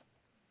disobedience.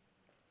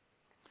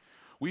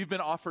 We've been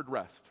offered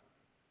rest.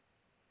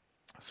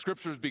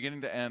 Scriptures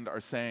beginning to end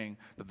are saying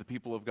that the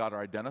people of God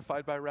are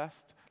identified by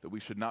rest, that we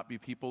should not be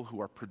people who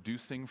are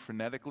producing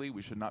frenetically,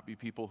 we should not be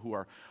people who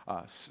are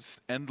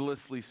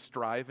endlessly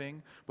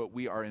striving, but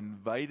we are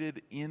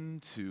invited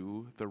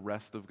into the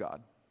rest of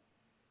God.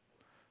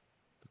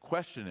 The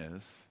question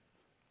is,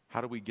 how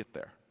do we get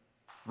there?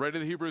 The writer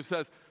of the Hebrews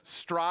says,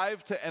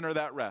 strive to enter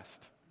that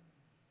rest.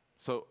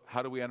 So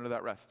how do we enter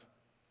that rest?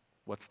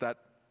 What's that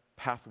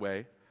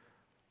pathway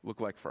look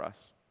like for us?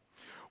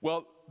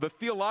 Well, the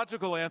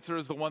theological answer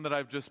is the one that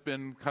I've just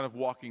been kind of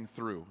walking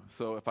through.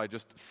 So if I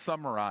just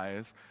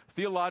summarize,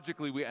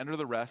 theologically we enter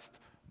the rest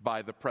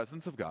by the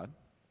presence of God,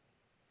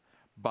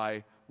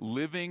 by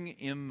living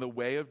in the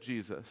way of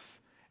Jesus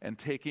and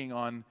taking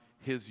on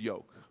his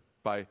yoke,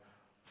 by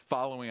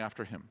following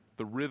after him.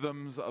 The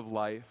rhythms of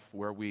life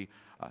where we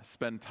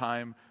spend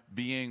time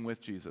being with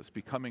Jesus,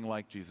 becoming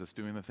like Jesus,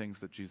 doing the things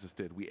that Jesus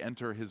did. We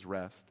enter his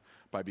rest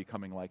by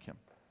becoming like him.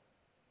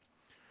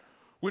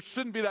 Which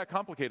shouldn't be that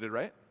complicated,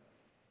 right?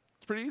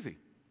 It's pretty easy.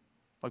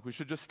 Like we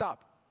should just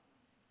stop.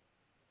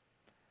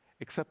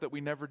 Except that we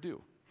never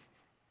do.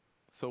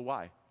 So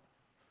why?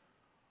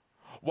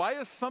 Why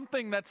is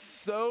something that's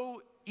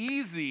so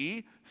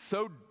easy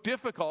so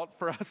difficult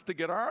for us to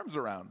get our arms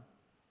around?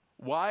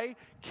 Why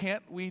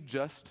can't we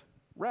just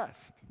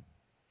rest?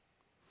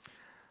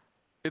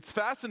 It's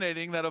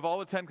fascinating that of all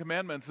the 10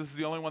 commandments, this is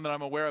the only one that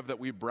I'm aware of that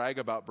we brag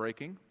about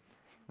breaking,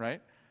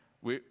 right?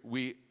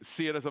 We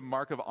see it as a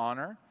mark of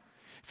honor.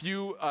 If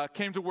you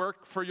came to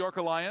work for York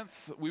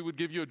Alliance, we would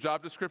give you a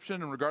job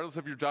description, and regardless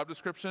of your job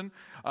description,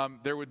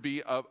 there would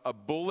be a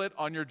bullet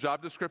on your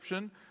job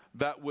description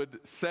that would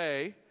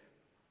say,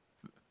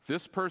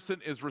 this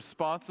person is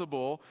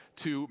responsible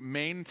to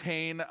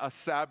maintain a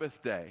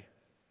Sabbath day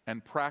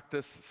and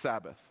practice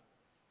Sabbath.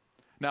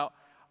 Now,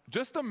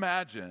 just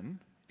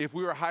imagine if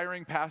we were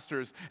hiring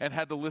pastors and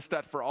had to list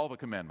that for all the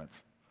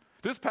commandments.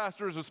 This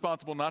pastor is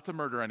responsible not to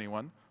murder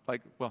anyone.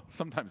 Like, well,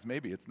 sometimes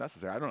maybe it's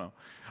necessary. I don't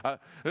know.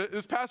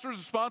 This pastor is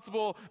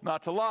responsible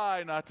not to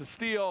lie, not to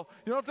steal.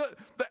 You know,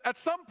 at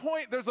some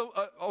point there's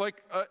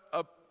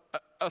a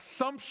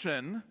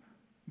assumption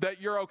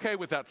that you're okay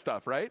with that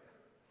stuff, right?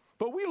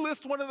 But we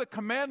list one of the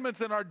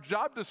commandments in our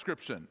job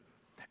description.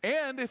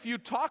 And if you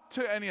talk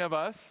to any of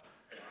us,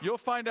 you'll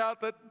find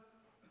out that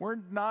we're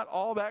not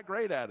all that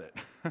great at it.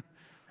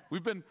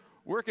 We've been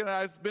working,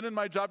 I've been in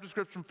my job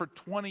description for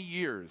 20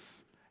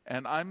 years,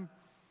 and I'm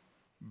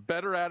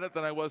better at it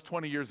than I was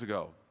 20 years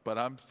ago, but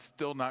I'm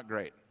still not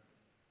great.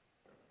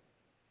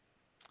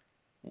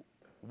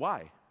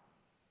 Why?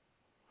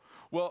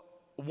 Well,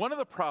 one of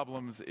the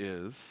problems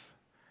is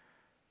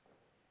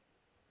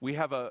we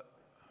have a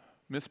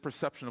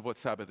misperception of what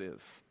Sabbath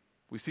is.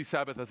 We see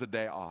Sabbath as a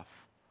day off.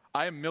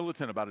 I am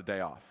militant about a day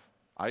off.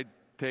 I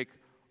take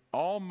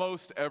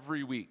almost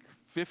every week,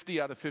 50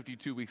 out of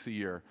 52 weeks a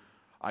year,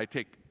 I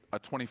take a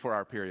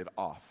 24-hour period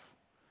off.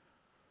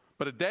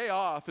 But a day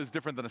off is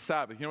different than a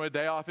Sabbath. You know what a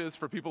day off is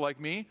for people like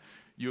me?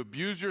 You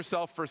abuse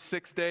yourself for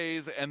 6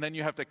 days, and then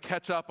you have to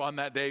catch up on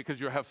that day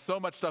because you have so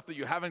much stuff that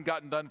you haven't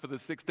gotten done for the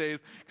 6 days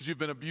because you've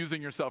been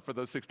abusing yourself for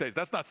those 6 days.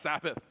 That's not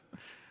Sabbath.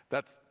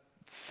 That's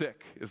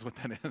sick is what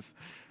that is.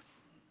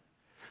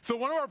 So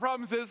one of our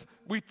problems is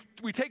we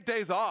take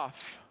days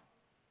off,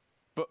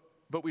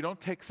 but we don't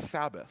take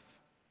Sabbath.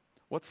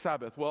 What's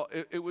Sabbath? Well,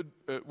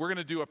 we're going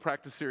to do a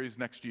practice series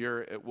next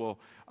year. We'll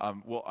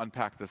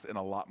unpack this in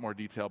a lot more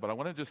detail, but I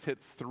want to just hit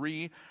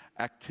 3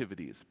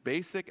 activities,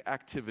 basic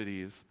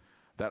activities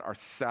that are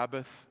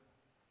Sabbath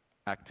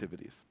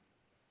activities.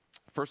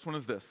 First one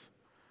is this.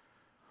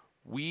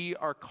 We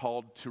are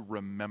called to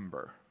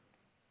remember.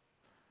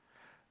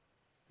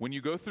 When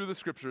you go through the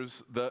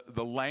scriptures,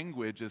 the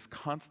language is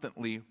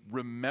constantly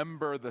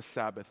remember the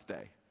Sabbath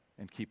day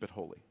and keep it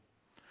holy.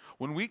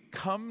 When we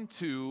come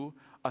to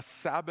a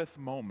Sabbath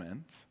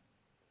moment,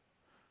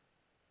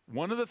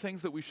 one of the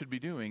things that we should be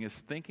doing is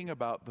thinking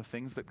about the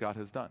things that God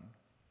has done.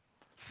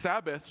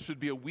 Sabbath should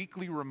be a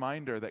weekly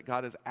reminder that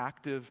God is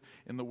active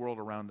in the world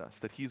around us,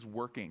 that he's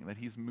working, that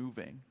he's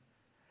moving,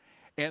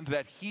 and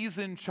that he's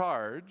in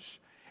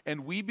charge,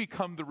 and we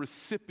become the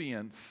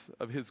recipients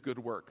of his good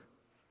work.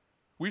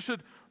 We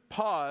should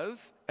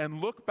pause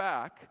and look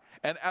back,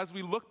 and as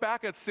we look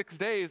back at 6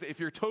 days, if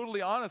you're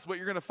totally honest, what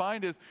you're going to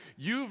find is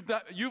you've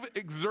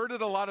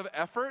exerted a lot of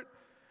effort,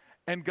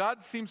 and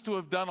God seems to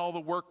have done all the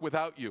work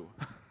without you,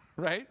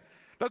 right?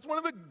 That's one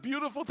of the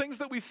beautiful things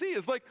that we see.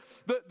 Is like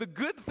the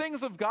good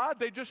things of God,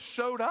 they just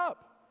showed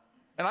up,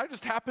 and I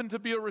just happened to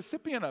be a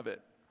recipient of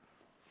it.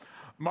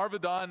 Marva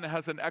Dawn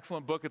has an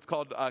excellent book. It's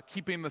called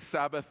Keeping the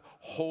Sabbath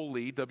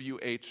Holy,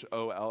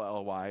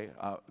 W-H-O-L-L-Y.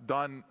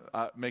 Dawn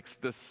makes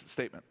this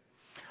statement.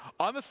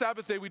 On the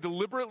Sabbath day, we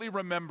deliberately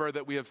remember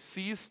that we have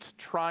ceased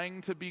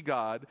trying to be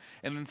God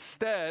and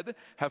instead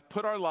have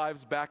put our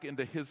lives back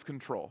into His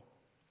control.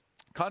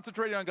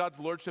 Concentrating on God's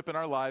lordship in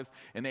our lives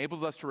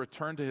enables us to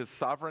return to His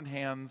sovereign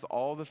hands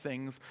all the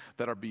things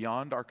that are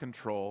beyond our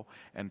control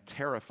and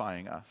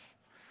terrifying us.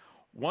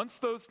 Once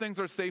those things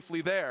are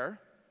safely there,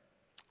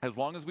 as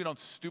long as we don't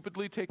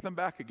stupidly take them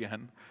back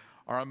again,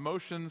 our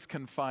emotions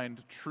can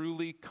find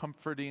truly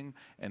comforting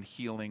and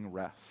healing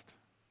rest.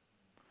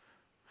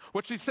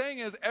 What she's saying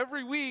is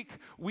every week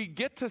we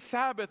get to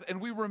Sabbath and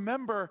we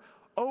remember,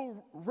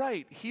 oh,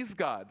 right, He's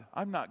God.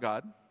 I'm not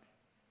God.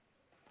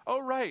 Oh,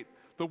 right,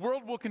 the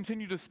world will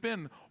continue to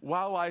spin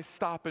while I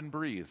stop and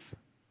breathe.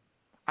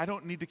 I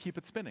don't need to keep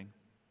it spinning.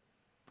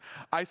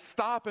 I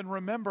stop and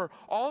remember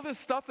all this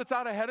stuff that's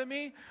out ahead of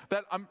me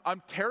that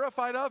I'm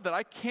terrified of, that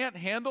I can't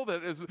handle,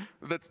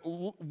 that's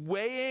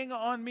weighing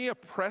on me,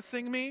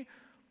 oppressing me.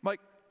 Like,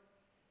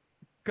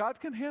 God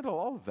can handle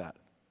all of that.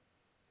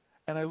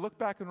 And I look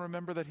back and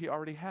remember that He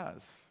already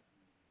has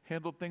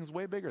handled things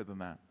way bigger than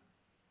that.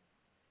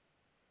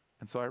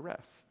 And so I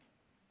rest.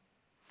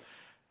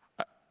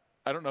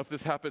 I don't know if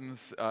this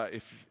happens,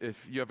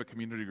 if you have a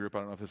community group, I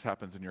don't know if this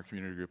happens in your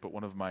community group, but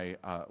one of my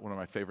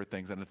favorite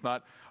things, and it's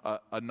not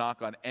a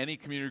knock on any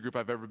community group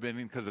I've ever been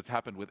in because it's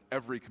happened with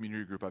every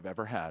community group I've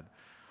ever had.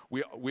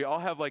 We all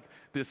have like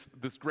this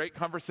great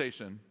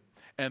conversation,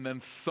 and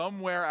then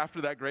somewhere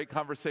after that great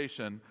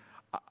conversation,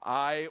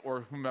 I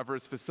or whomever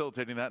is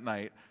facilitating that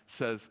night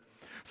says,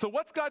 so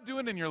what's God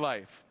doing in your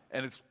life?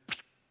 And it's,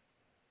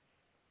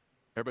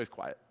 everybody's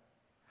quiet.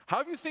 How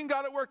have you seen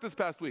God at work this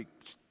past week?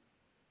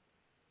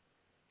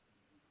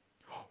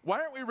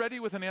 Why aren't we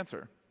ready with an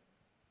answer?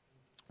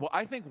 Well,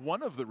 I think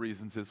one of the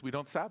reasons is we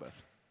don't Sabbath.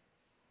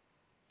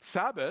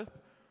 Sabbath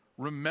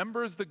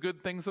remembers the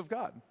good things of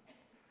God.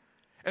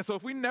 And so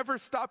if we never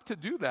stop to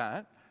do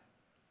that,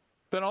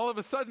 then all of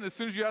a sudden, as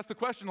soon as you ask the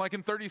question, like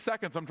in 30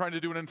 seconds, I'm trying to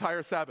do an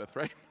entire Sabbath,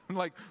 right? I'm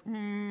like,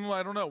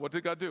 I don't know. What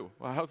did God do?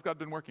 Well, how's God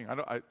been working?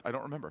 I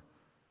don't remember.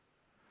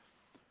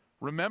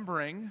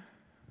 Remembering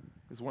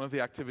is one of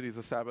the activities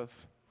of Sabbath.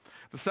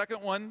 The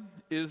second one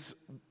is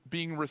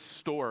being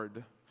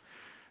restored.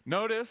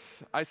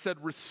 Notice I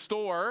said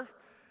restore,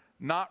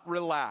 not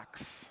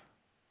relax.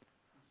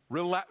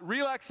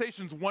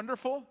 Relaxation's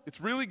wonderful.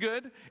 It's really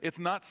good. It's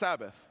not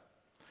Sabbath.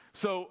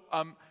 So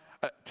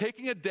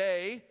taking a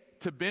day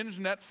to binge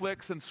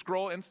Netflix and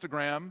scroll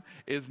Instagram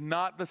is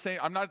not the same.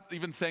 I'm not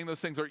even saying those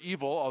things are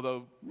evil,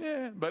 although,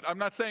 but I'm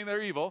not saying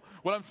they're evil.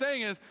 What I'm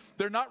saying is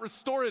they're not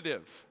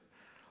restorative.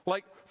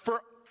 Like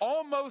for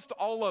almost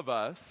all of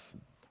us,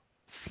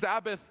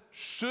 Sabbath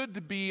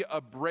should be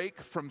a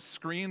break from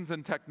screens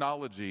and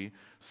technology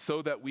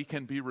so that we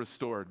can be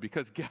restored.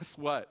 Because guess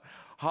what?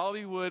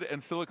 Hollywood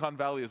and Silicon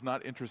Valley is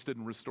not interested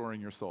in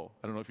restoring your soul.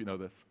 I don't know if you know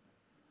this.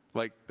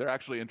 Like, they're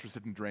actually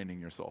interested in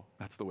draining your soul.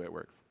 That's the way it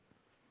works.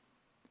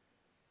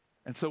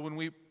 And so when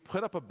we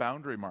put up a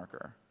boundary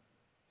marker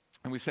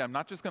and we say, I'm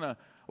not just going to,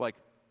 like,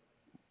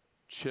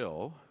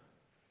 chill,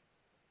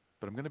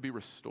 but I'm going to be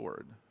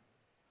restored.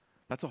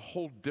 That's a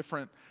whole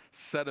different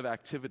set of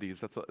activities.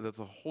 That's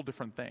a whole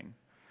different thing.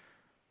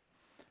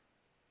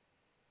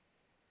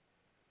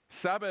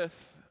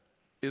 Sabbath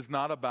is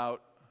not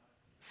about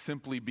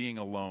simply being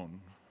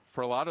alone.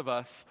 For a lot of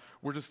us,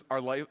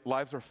 our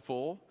lives are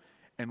full,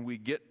 and we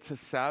get to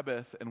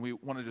Sabbath, and we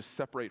want to just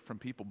separate from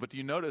people. But do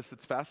you notice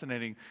it's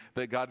fascinating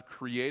that God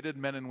created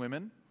men and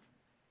women,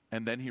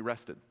 and then He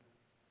rested?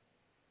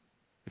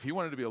 If He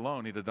wanted to be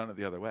alone, He'd have done it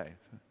the other way,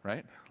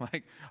 right?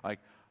 Like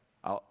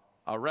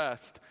I'll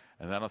rest,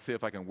 and then I'll see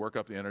if I can work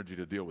up the energy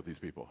to deal with these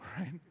people,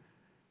 right?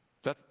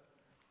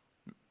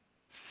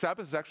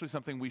 Sabbath is actually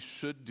something we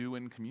should do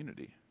in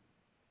community.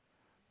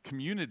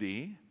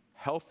 Community,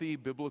 healthy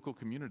biblical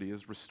community,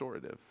 is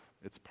restorative.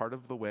 It's part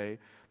of the way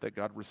that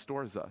God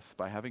restores us,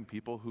 by having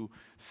people who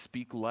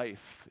speak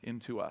life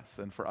into us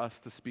and for us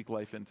to speak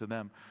life into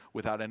them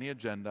without any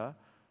agenda,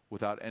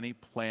 without any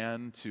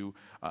plan to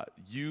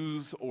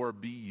use or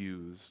be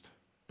used,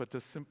 but to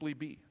simply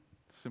be,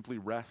 simply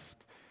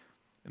rest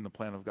in the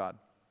plan of God.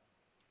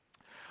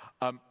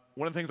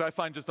 One of the things I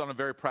find just on a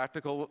very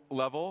practical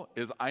level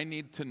is I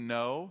need to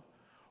know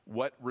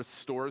what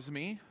restores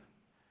me,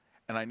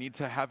 and I need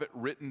to have it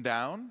written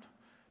down,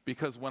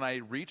 because when I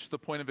reach the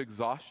point of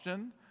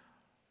exhaustion,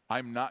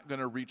 I'm not going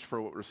to reach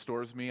for what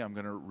restores me. I'm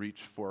going to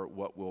reach for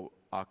what will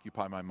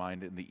occupy my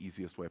mind in the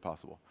easiest way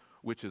possible,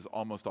 which is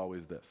almost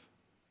always this,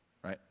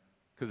 right?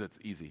 Because it's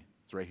easy.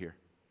 It's right here.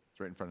 It's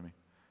right in front of me.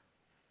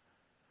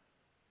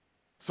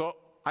 So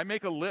I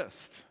make a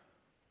list.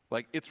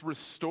 Like, it's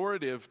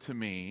restorative to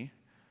me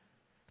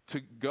to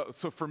go.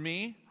 So for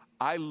me,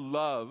 I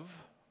love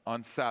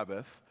on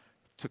Sabbath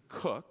to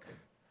cook,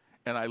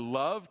 and I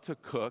love to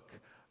cook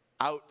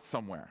out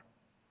somewhere.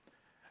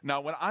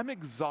 Now, when I'm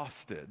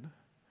exhausted,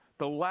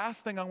 the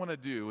last thing I want to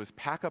do is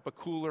pack up a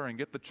cooler and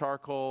get the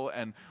charcoal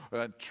and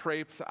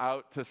traipse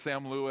out to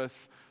Sam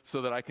Lewis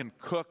so that I can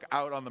cook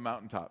out on the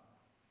mountaintop.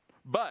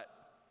 But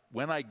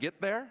when I get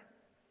there,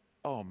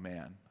 oh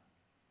man,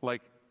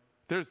 like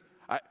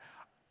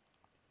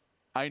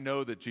I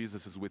know that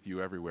Jesus is with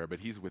you everywhere, but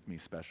he's with me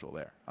special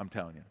there. I'm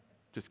telling you.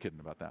 Just kidding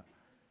about that.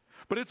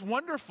 But it's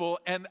wonderful,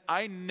 and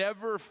I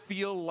never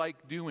feel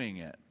like doing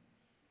it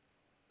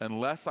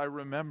unless I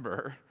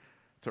remember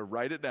to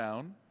write it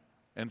down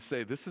and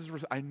say,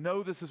 I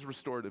know this is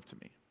restorative to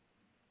me.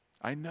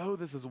 I know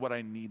this is what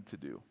I need to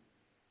do.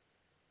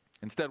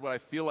 Instead, what I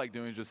feel like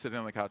doing is just sitting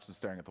on the couch and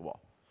staring at the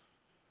wall.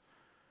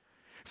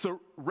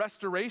 So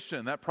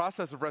restoration, that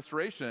process of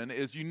restoration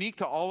is unique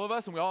to all of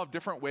us, and we all have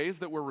different ways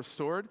that we're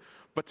restored.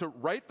 But to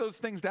write those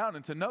things down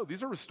and to know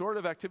these are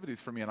restorative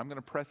activities for me, and I'm going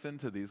to press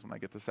into these when I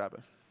get to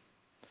Sabbath.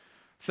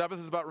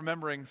 Sabbath is about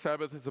remembering.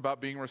 Sabbath is about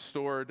being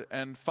restored.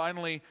 And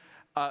finally,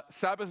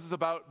 Sabbath is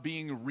about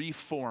being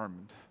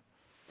reformed.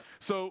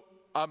 So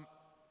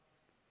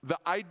the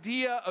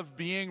idea of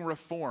being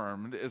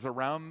reformed is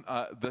around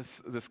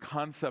this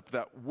concept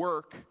that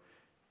work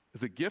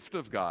is a gift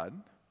of God,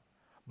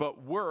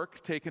 but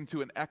work taken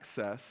to an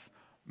excess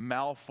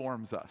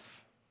malforms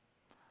us.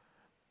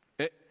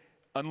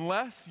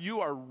 Unless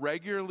you are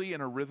regularly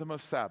in a rhythm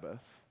of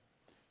Sabbath,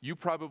 you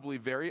probably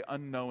very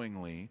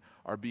unknowingly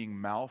are being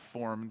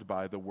malformed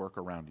by the work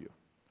around you.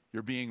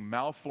 You're being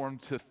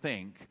malformed to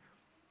think,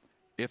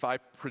 if I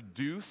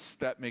produce,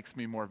 that makes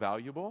me more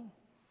valuable.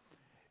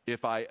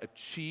 If I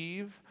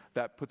achieve,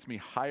 that puts me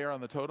higher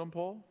on the totem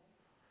pole.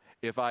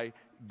 If I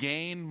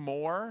gain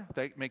more,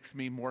 that makes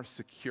me more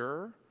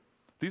secure.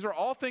 These are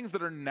all things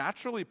that are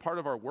naturally part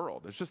of our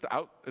world. It's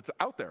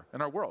out there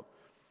in our world.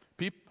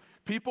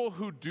 People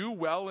who do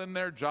well in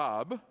their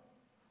job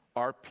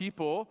are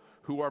people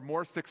who are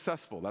more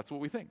successful. That's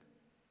what we think.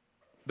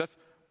 That's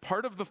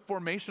part of the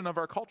formation of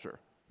our culture.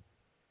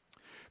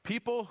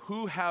 People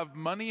who have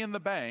money in the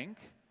bank,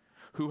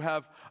 who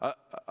have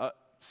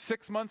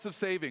 6 months of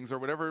savings or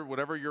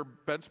whatever your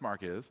benchmark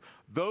is,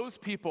 those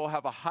people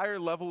have a higher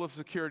level of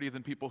security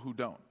than people who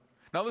don't.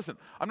 Now listen,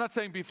 I'm not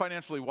saying be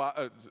financially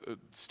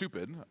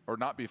stupid or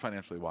not be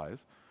financially wise.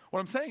 What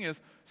I'm saying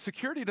is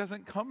security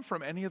doesn't come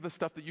from any of the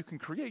stuff that you can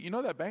create. You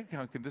know that bank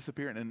account can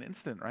disappear in an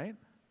instant, right?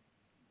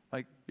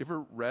 Like, you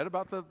ever read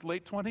about the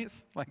late 20s?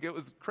 Like, it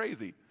was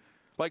crazy.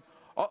 Like,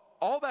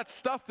 all that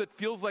stuff that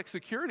feels like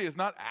security is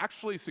not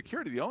actually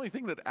security. The only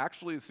thing that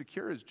actually is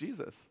secure is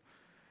Jesus.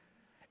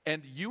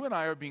 And you and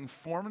I are being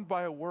formed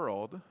by a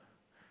world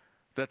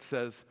that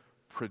says,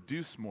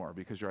 produce more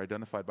because you're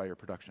identified by your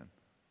production.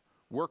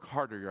 Work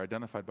harder, you're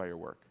identified by your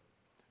work.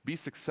 Be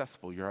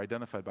successful, you're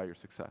identified by your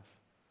success.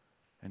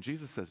 And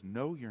Jesus says,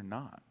 no, you're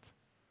not.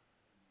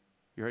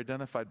 You're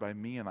identified by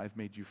me, and I've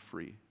made you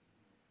free.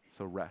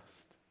 So rest.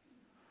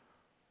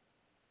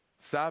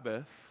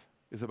 Sabbath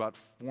is about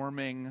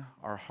forming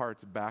our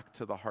hearts back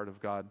to the heart of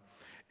God.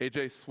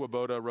 A.J.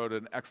 Swoboda wrote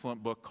an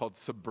excellent book called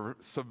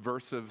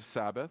Subversive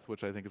Sabbath,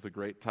 which I think is a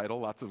great title.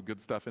 Lots of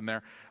good stuff in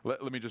there.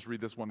 Let me just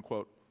read this one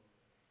quote.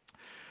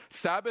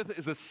 Sabbath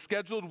is a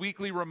scheduled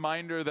weekly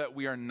reminder that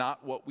we are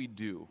not what we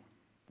do.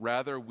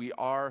 Rather, we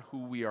are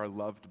who we are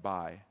loved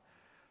by.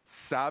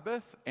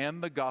 Sabbath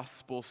and the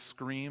gospel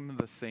scream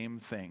the same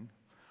thing.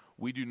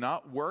 We do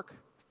not work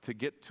to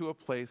get to a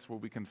place where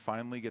we can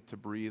finally get to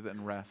breathe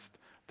and rest.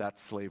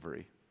 That's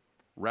slavery.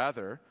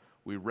 Rather,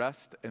 we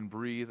rest and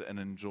breathe and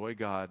enjoy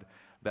God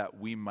that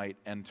we might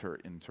enter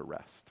into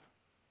rest.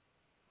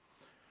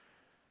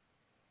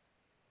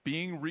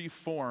 Being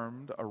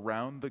reformed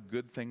around the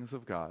good things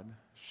of God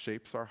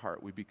shapes our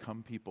heart. We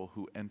become people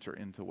who enter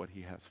into what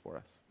He has for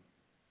us.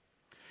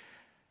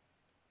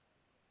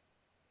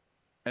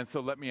 And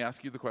so let me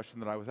ask you the question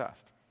that I was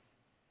asked.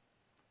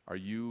 Are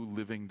you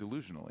living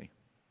delusionally?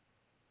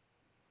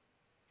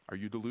 Are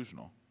you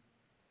delusional?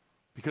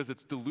 Because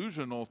it's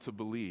delusional to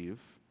believe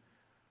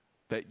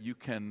that you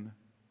can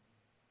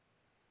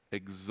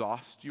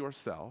exhaust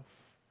yourself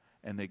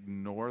and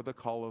ignore the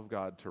call of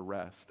God to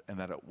rest and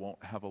that it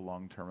won't have a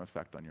long-term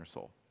effect on your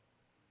soul.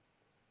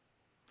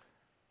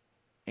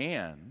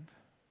 And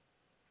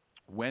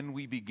when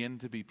we begin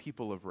to be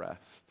people of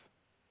rest,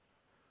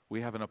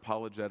 we have an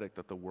apologetic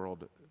that the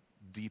world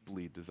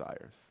deeply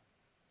desires.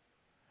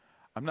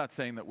 I'm not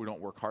saying that we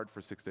don't work hard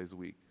for 6 days a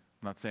week.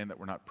 I'm not saying that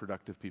we're not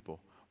productive people.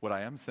 What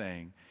I am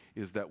saying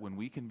is that when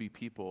we can be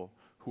people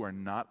who are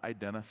not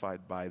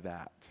identified by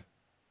that,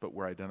 but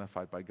we're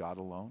identified by God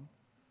alone,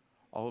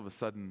 all of a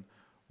sudden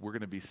we're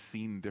going to be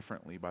seen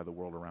differently by the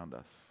world around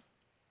us.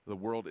 The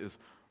world is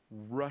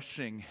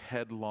rushing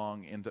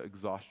headlong into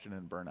exhaustion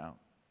and burnout.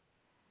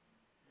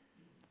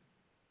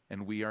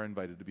 And we are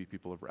invited to be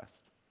people of rest.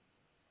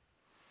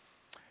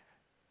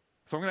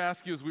 So I'm going to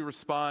ask you as we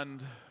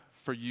respond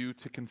for you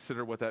to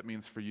consider what that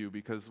means for you,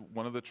 because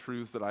one of the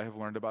truths that I have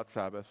learned about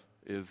Sabbath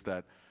is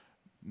that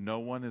no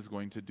one is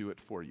going to do it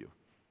for you.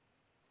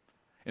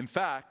 In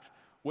fact,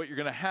 what you're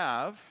going to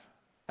have,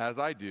 as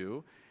I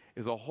do,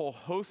 is a whole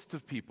host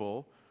of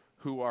people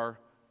who are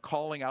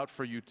calling out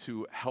for you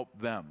to help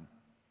them.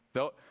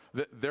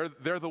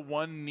 They're the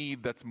one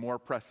need that's more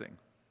pressing.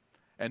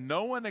 And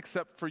no one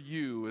except for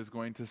you is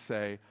going to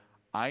say,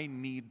 I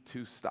need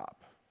to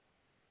stop.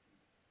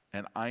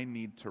 And I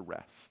need to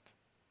rest.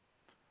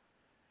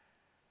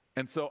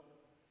 And so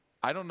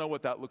I don't know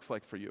what that looks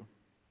like for you.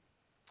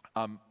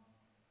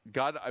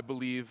 God, I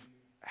believe,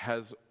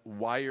 has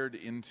wired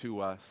into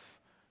us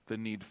the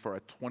need for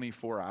a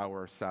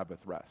 24-hour Sabbath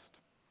rest.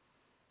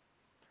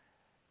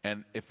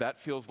 And if that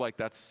feels like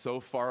that's so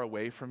far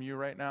away from you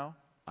right now,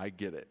 I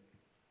get it.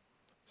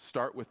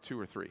 Start with 2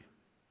 or 3.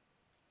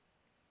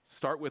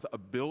 Start with a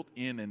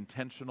built-in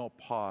intentional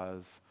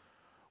pause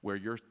where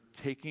you're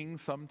taking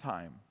some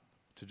time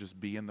to just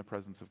be in the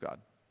presence of God.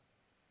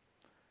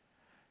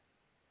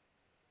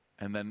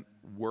 And then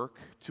work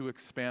to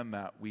expand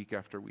that week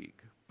after week.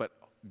 But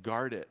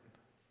guard it,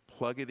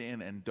 plug it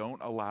in, and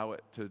don't allow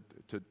it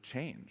to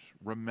change.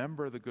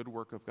 Remember the good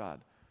work of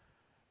God.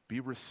 Be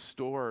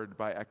restored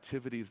by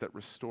activities that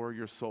restore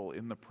your soul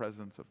in the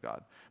presence of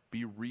God.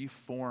 Be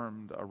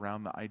reformed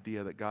around the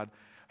idea that God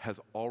has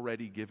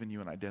already given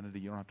you an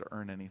identity. You don't have to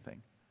earn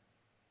anything.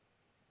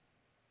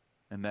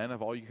 And then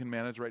if all you can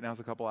manage right now is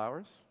a couple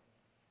hours,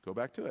 go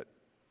back to it.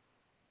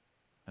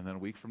 And then a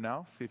week from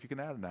now, see if you can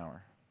add an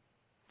hour.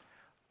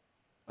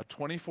 A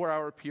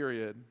 24-hour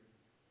period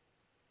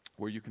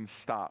where you can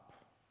stop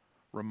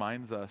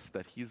reminds us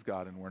that He's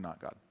God and we're not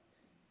God.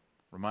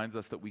 Reminds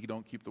us that we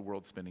don't keep the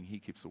world spinning, He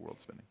keeps the world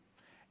spinning.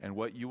 And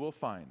what you will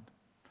find,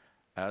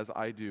 as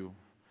I do,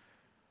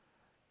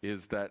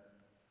 is that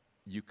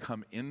you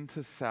come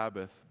into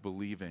Sabbath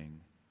believing,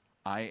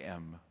 I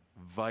am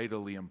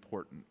vitally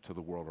important to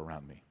the world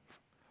around me.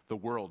 The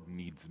world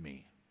needs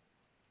me.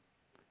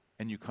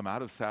 And you come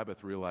out of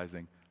Sabbath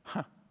realizing,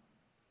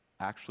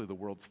 actually the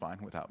world's fine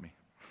without me.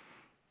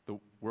 The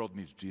world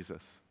needs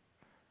Jesus.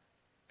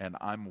 And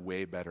I'm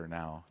way better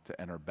now to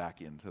enter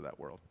back into that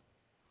world.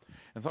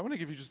 And so I'm going to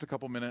give you just a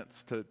couple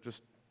minutes to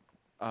just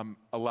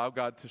allow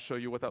God to show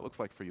you what that looks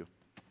like for you.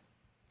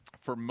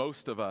 For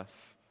most of us,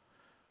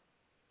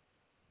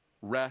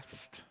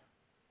 rest,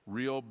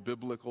 real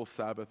biblical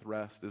Sabbath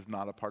rest, is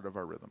not a part of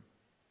our rhythm.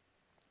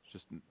 It's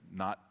just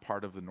not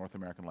part of the North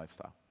American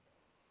lifestyle.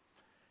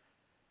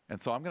 And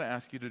so I'm going to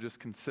ask you to just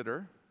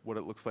consider what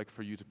it looks like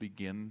for you to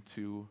begin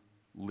to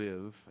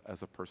live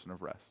as a person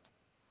of rest.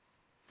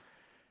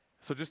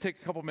 So just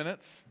take a couple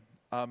minutes,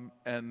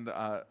 and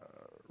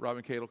Rob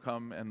and Kate will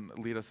come and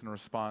lead us in a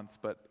response.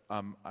 But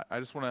I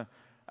just want to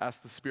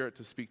ask the Spirit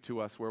to speak to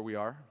us where we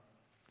are,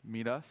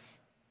 meet us,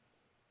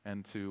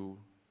 and to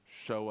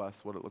show us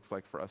what it looks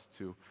like for us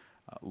to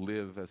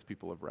live as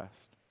people of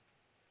rest.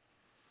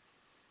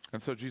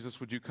 And so, Jesus,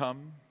 would you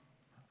come?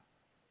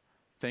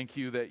 Thank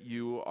you that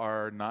you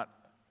are not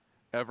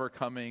ever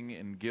coming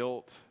in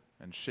guilt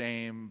and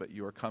shame, but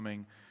you are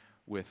coming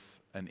with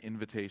an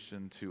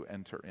invitation to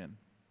enter in.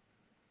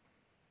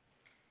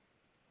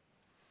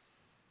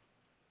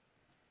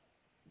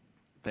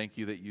 Thank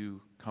you that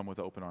you come with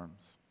open arms.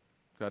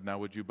 God, now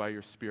would you, by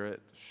your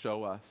Spirit,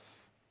 show us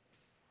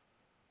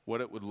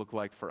what it would look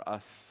like for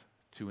us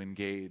to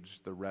engage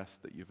the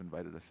rest that you've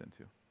invited us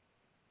into.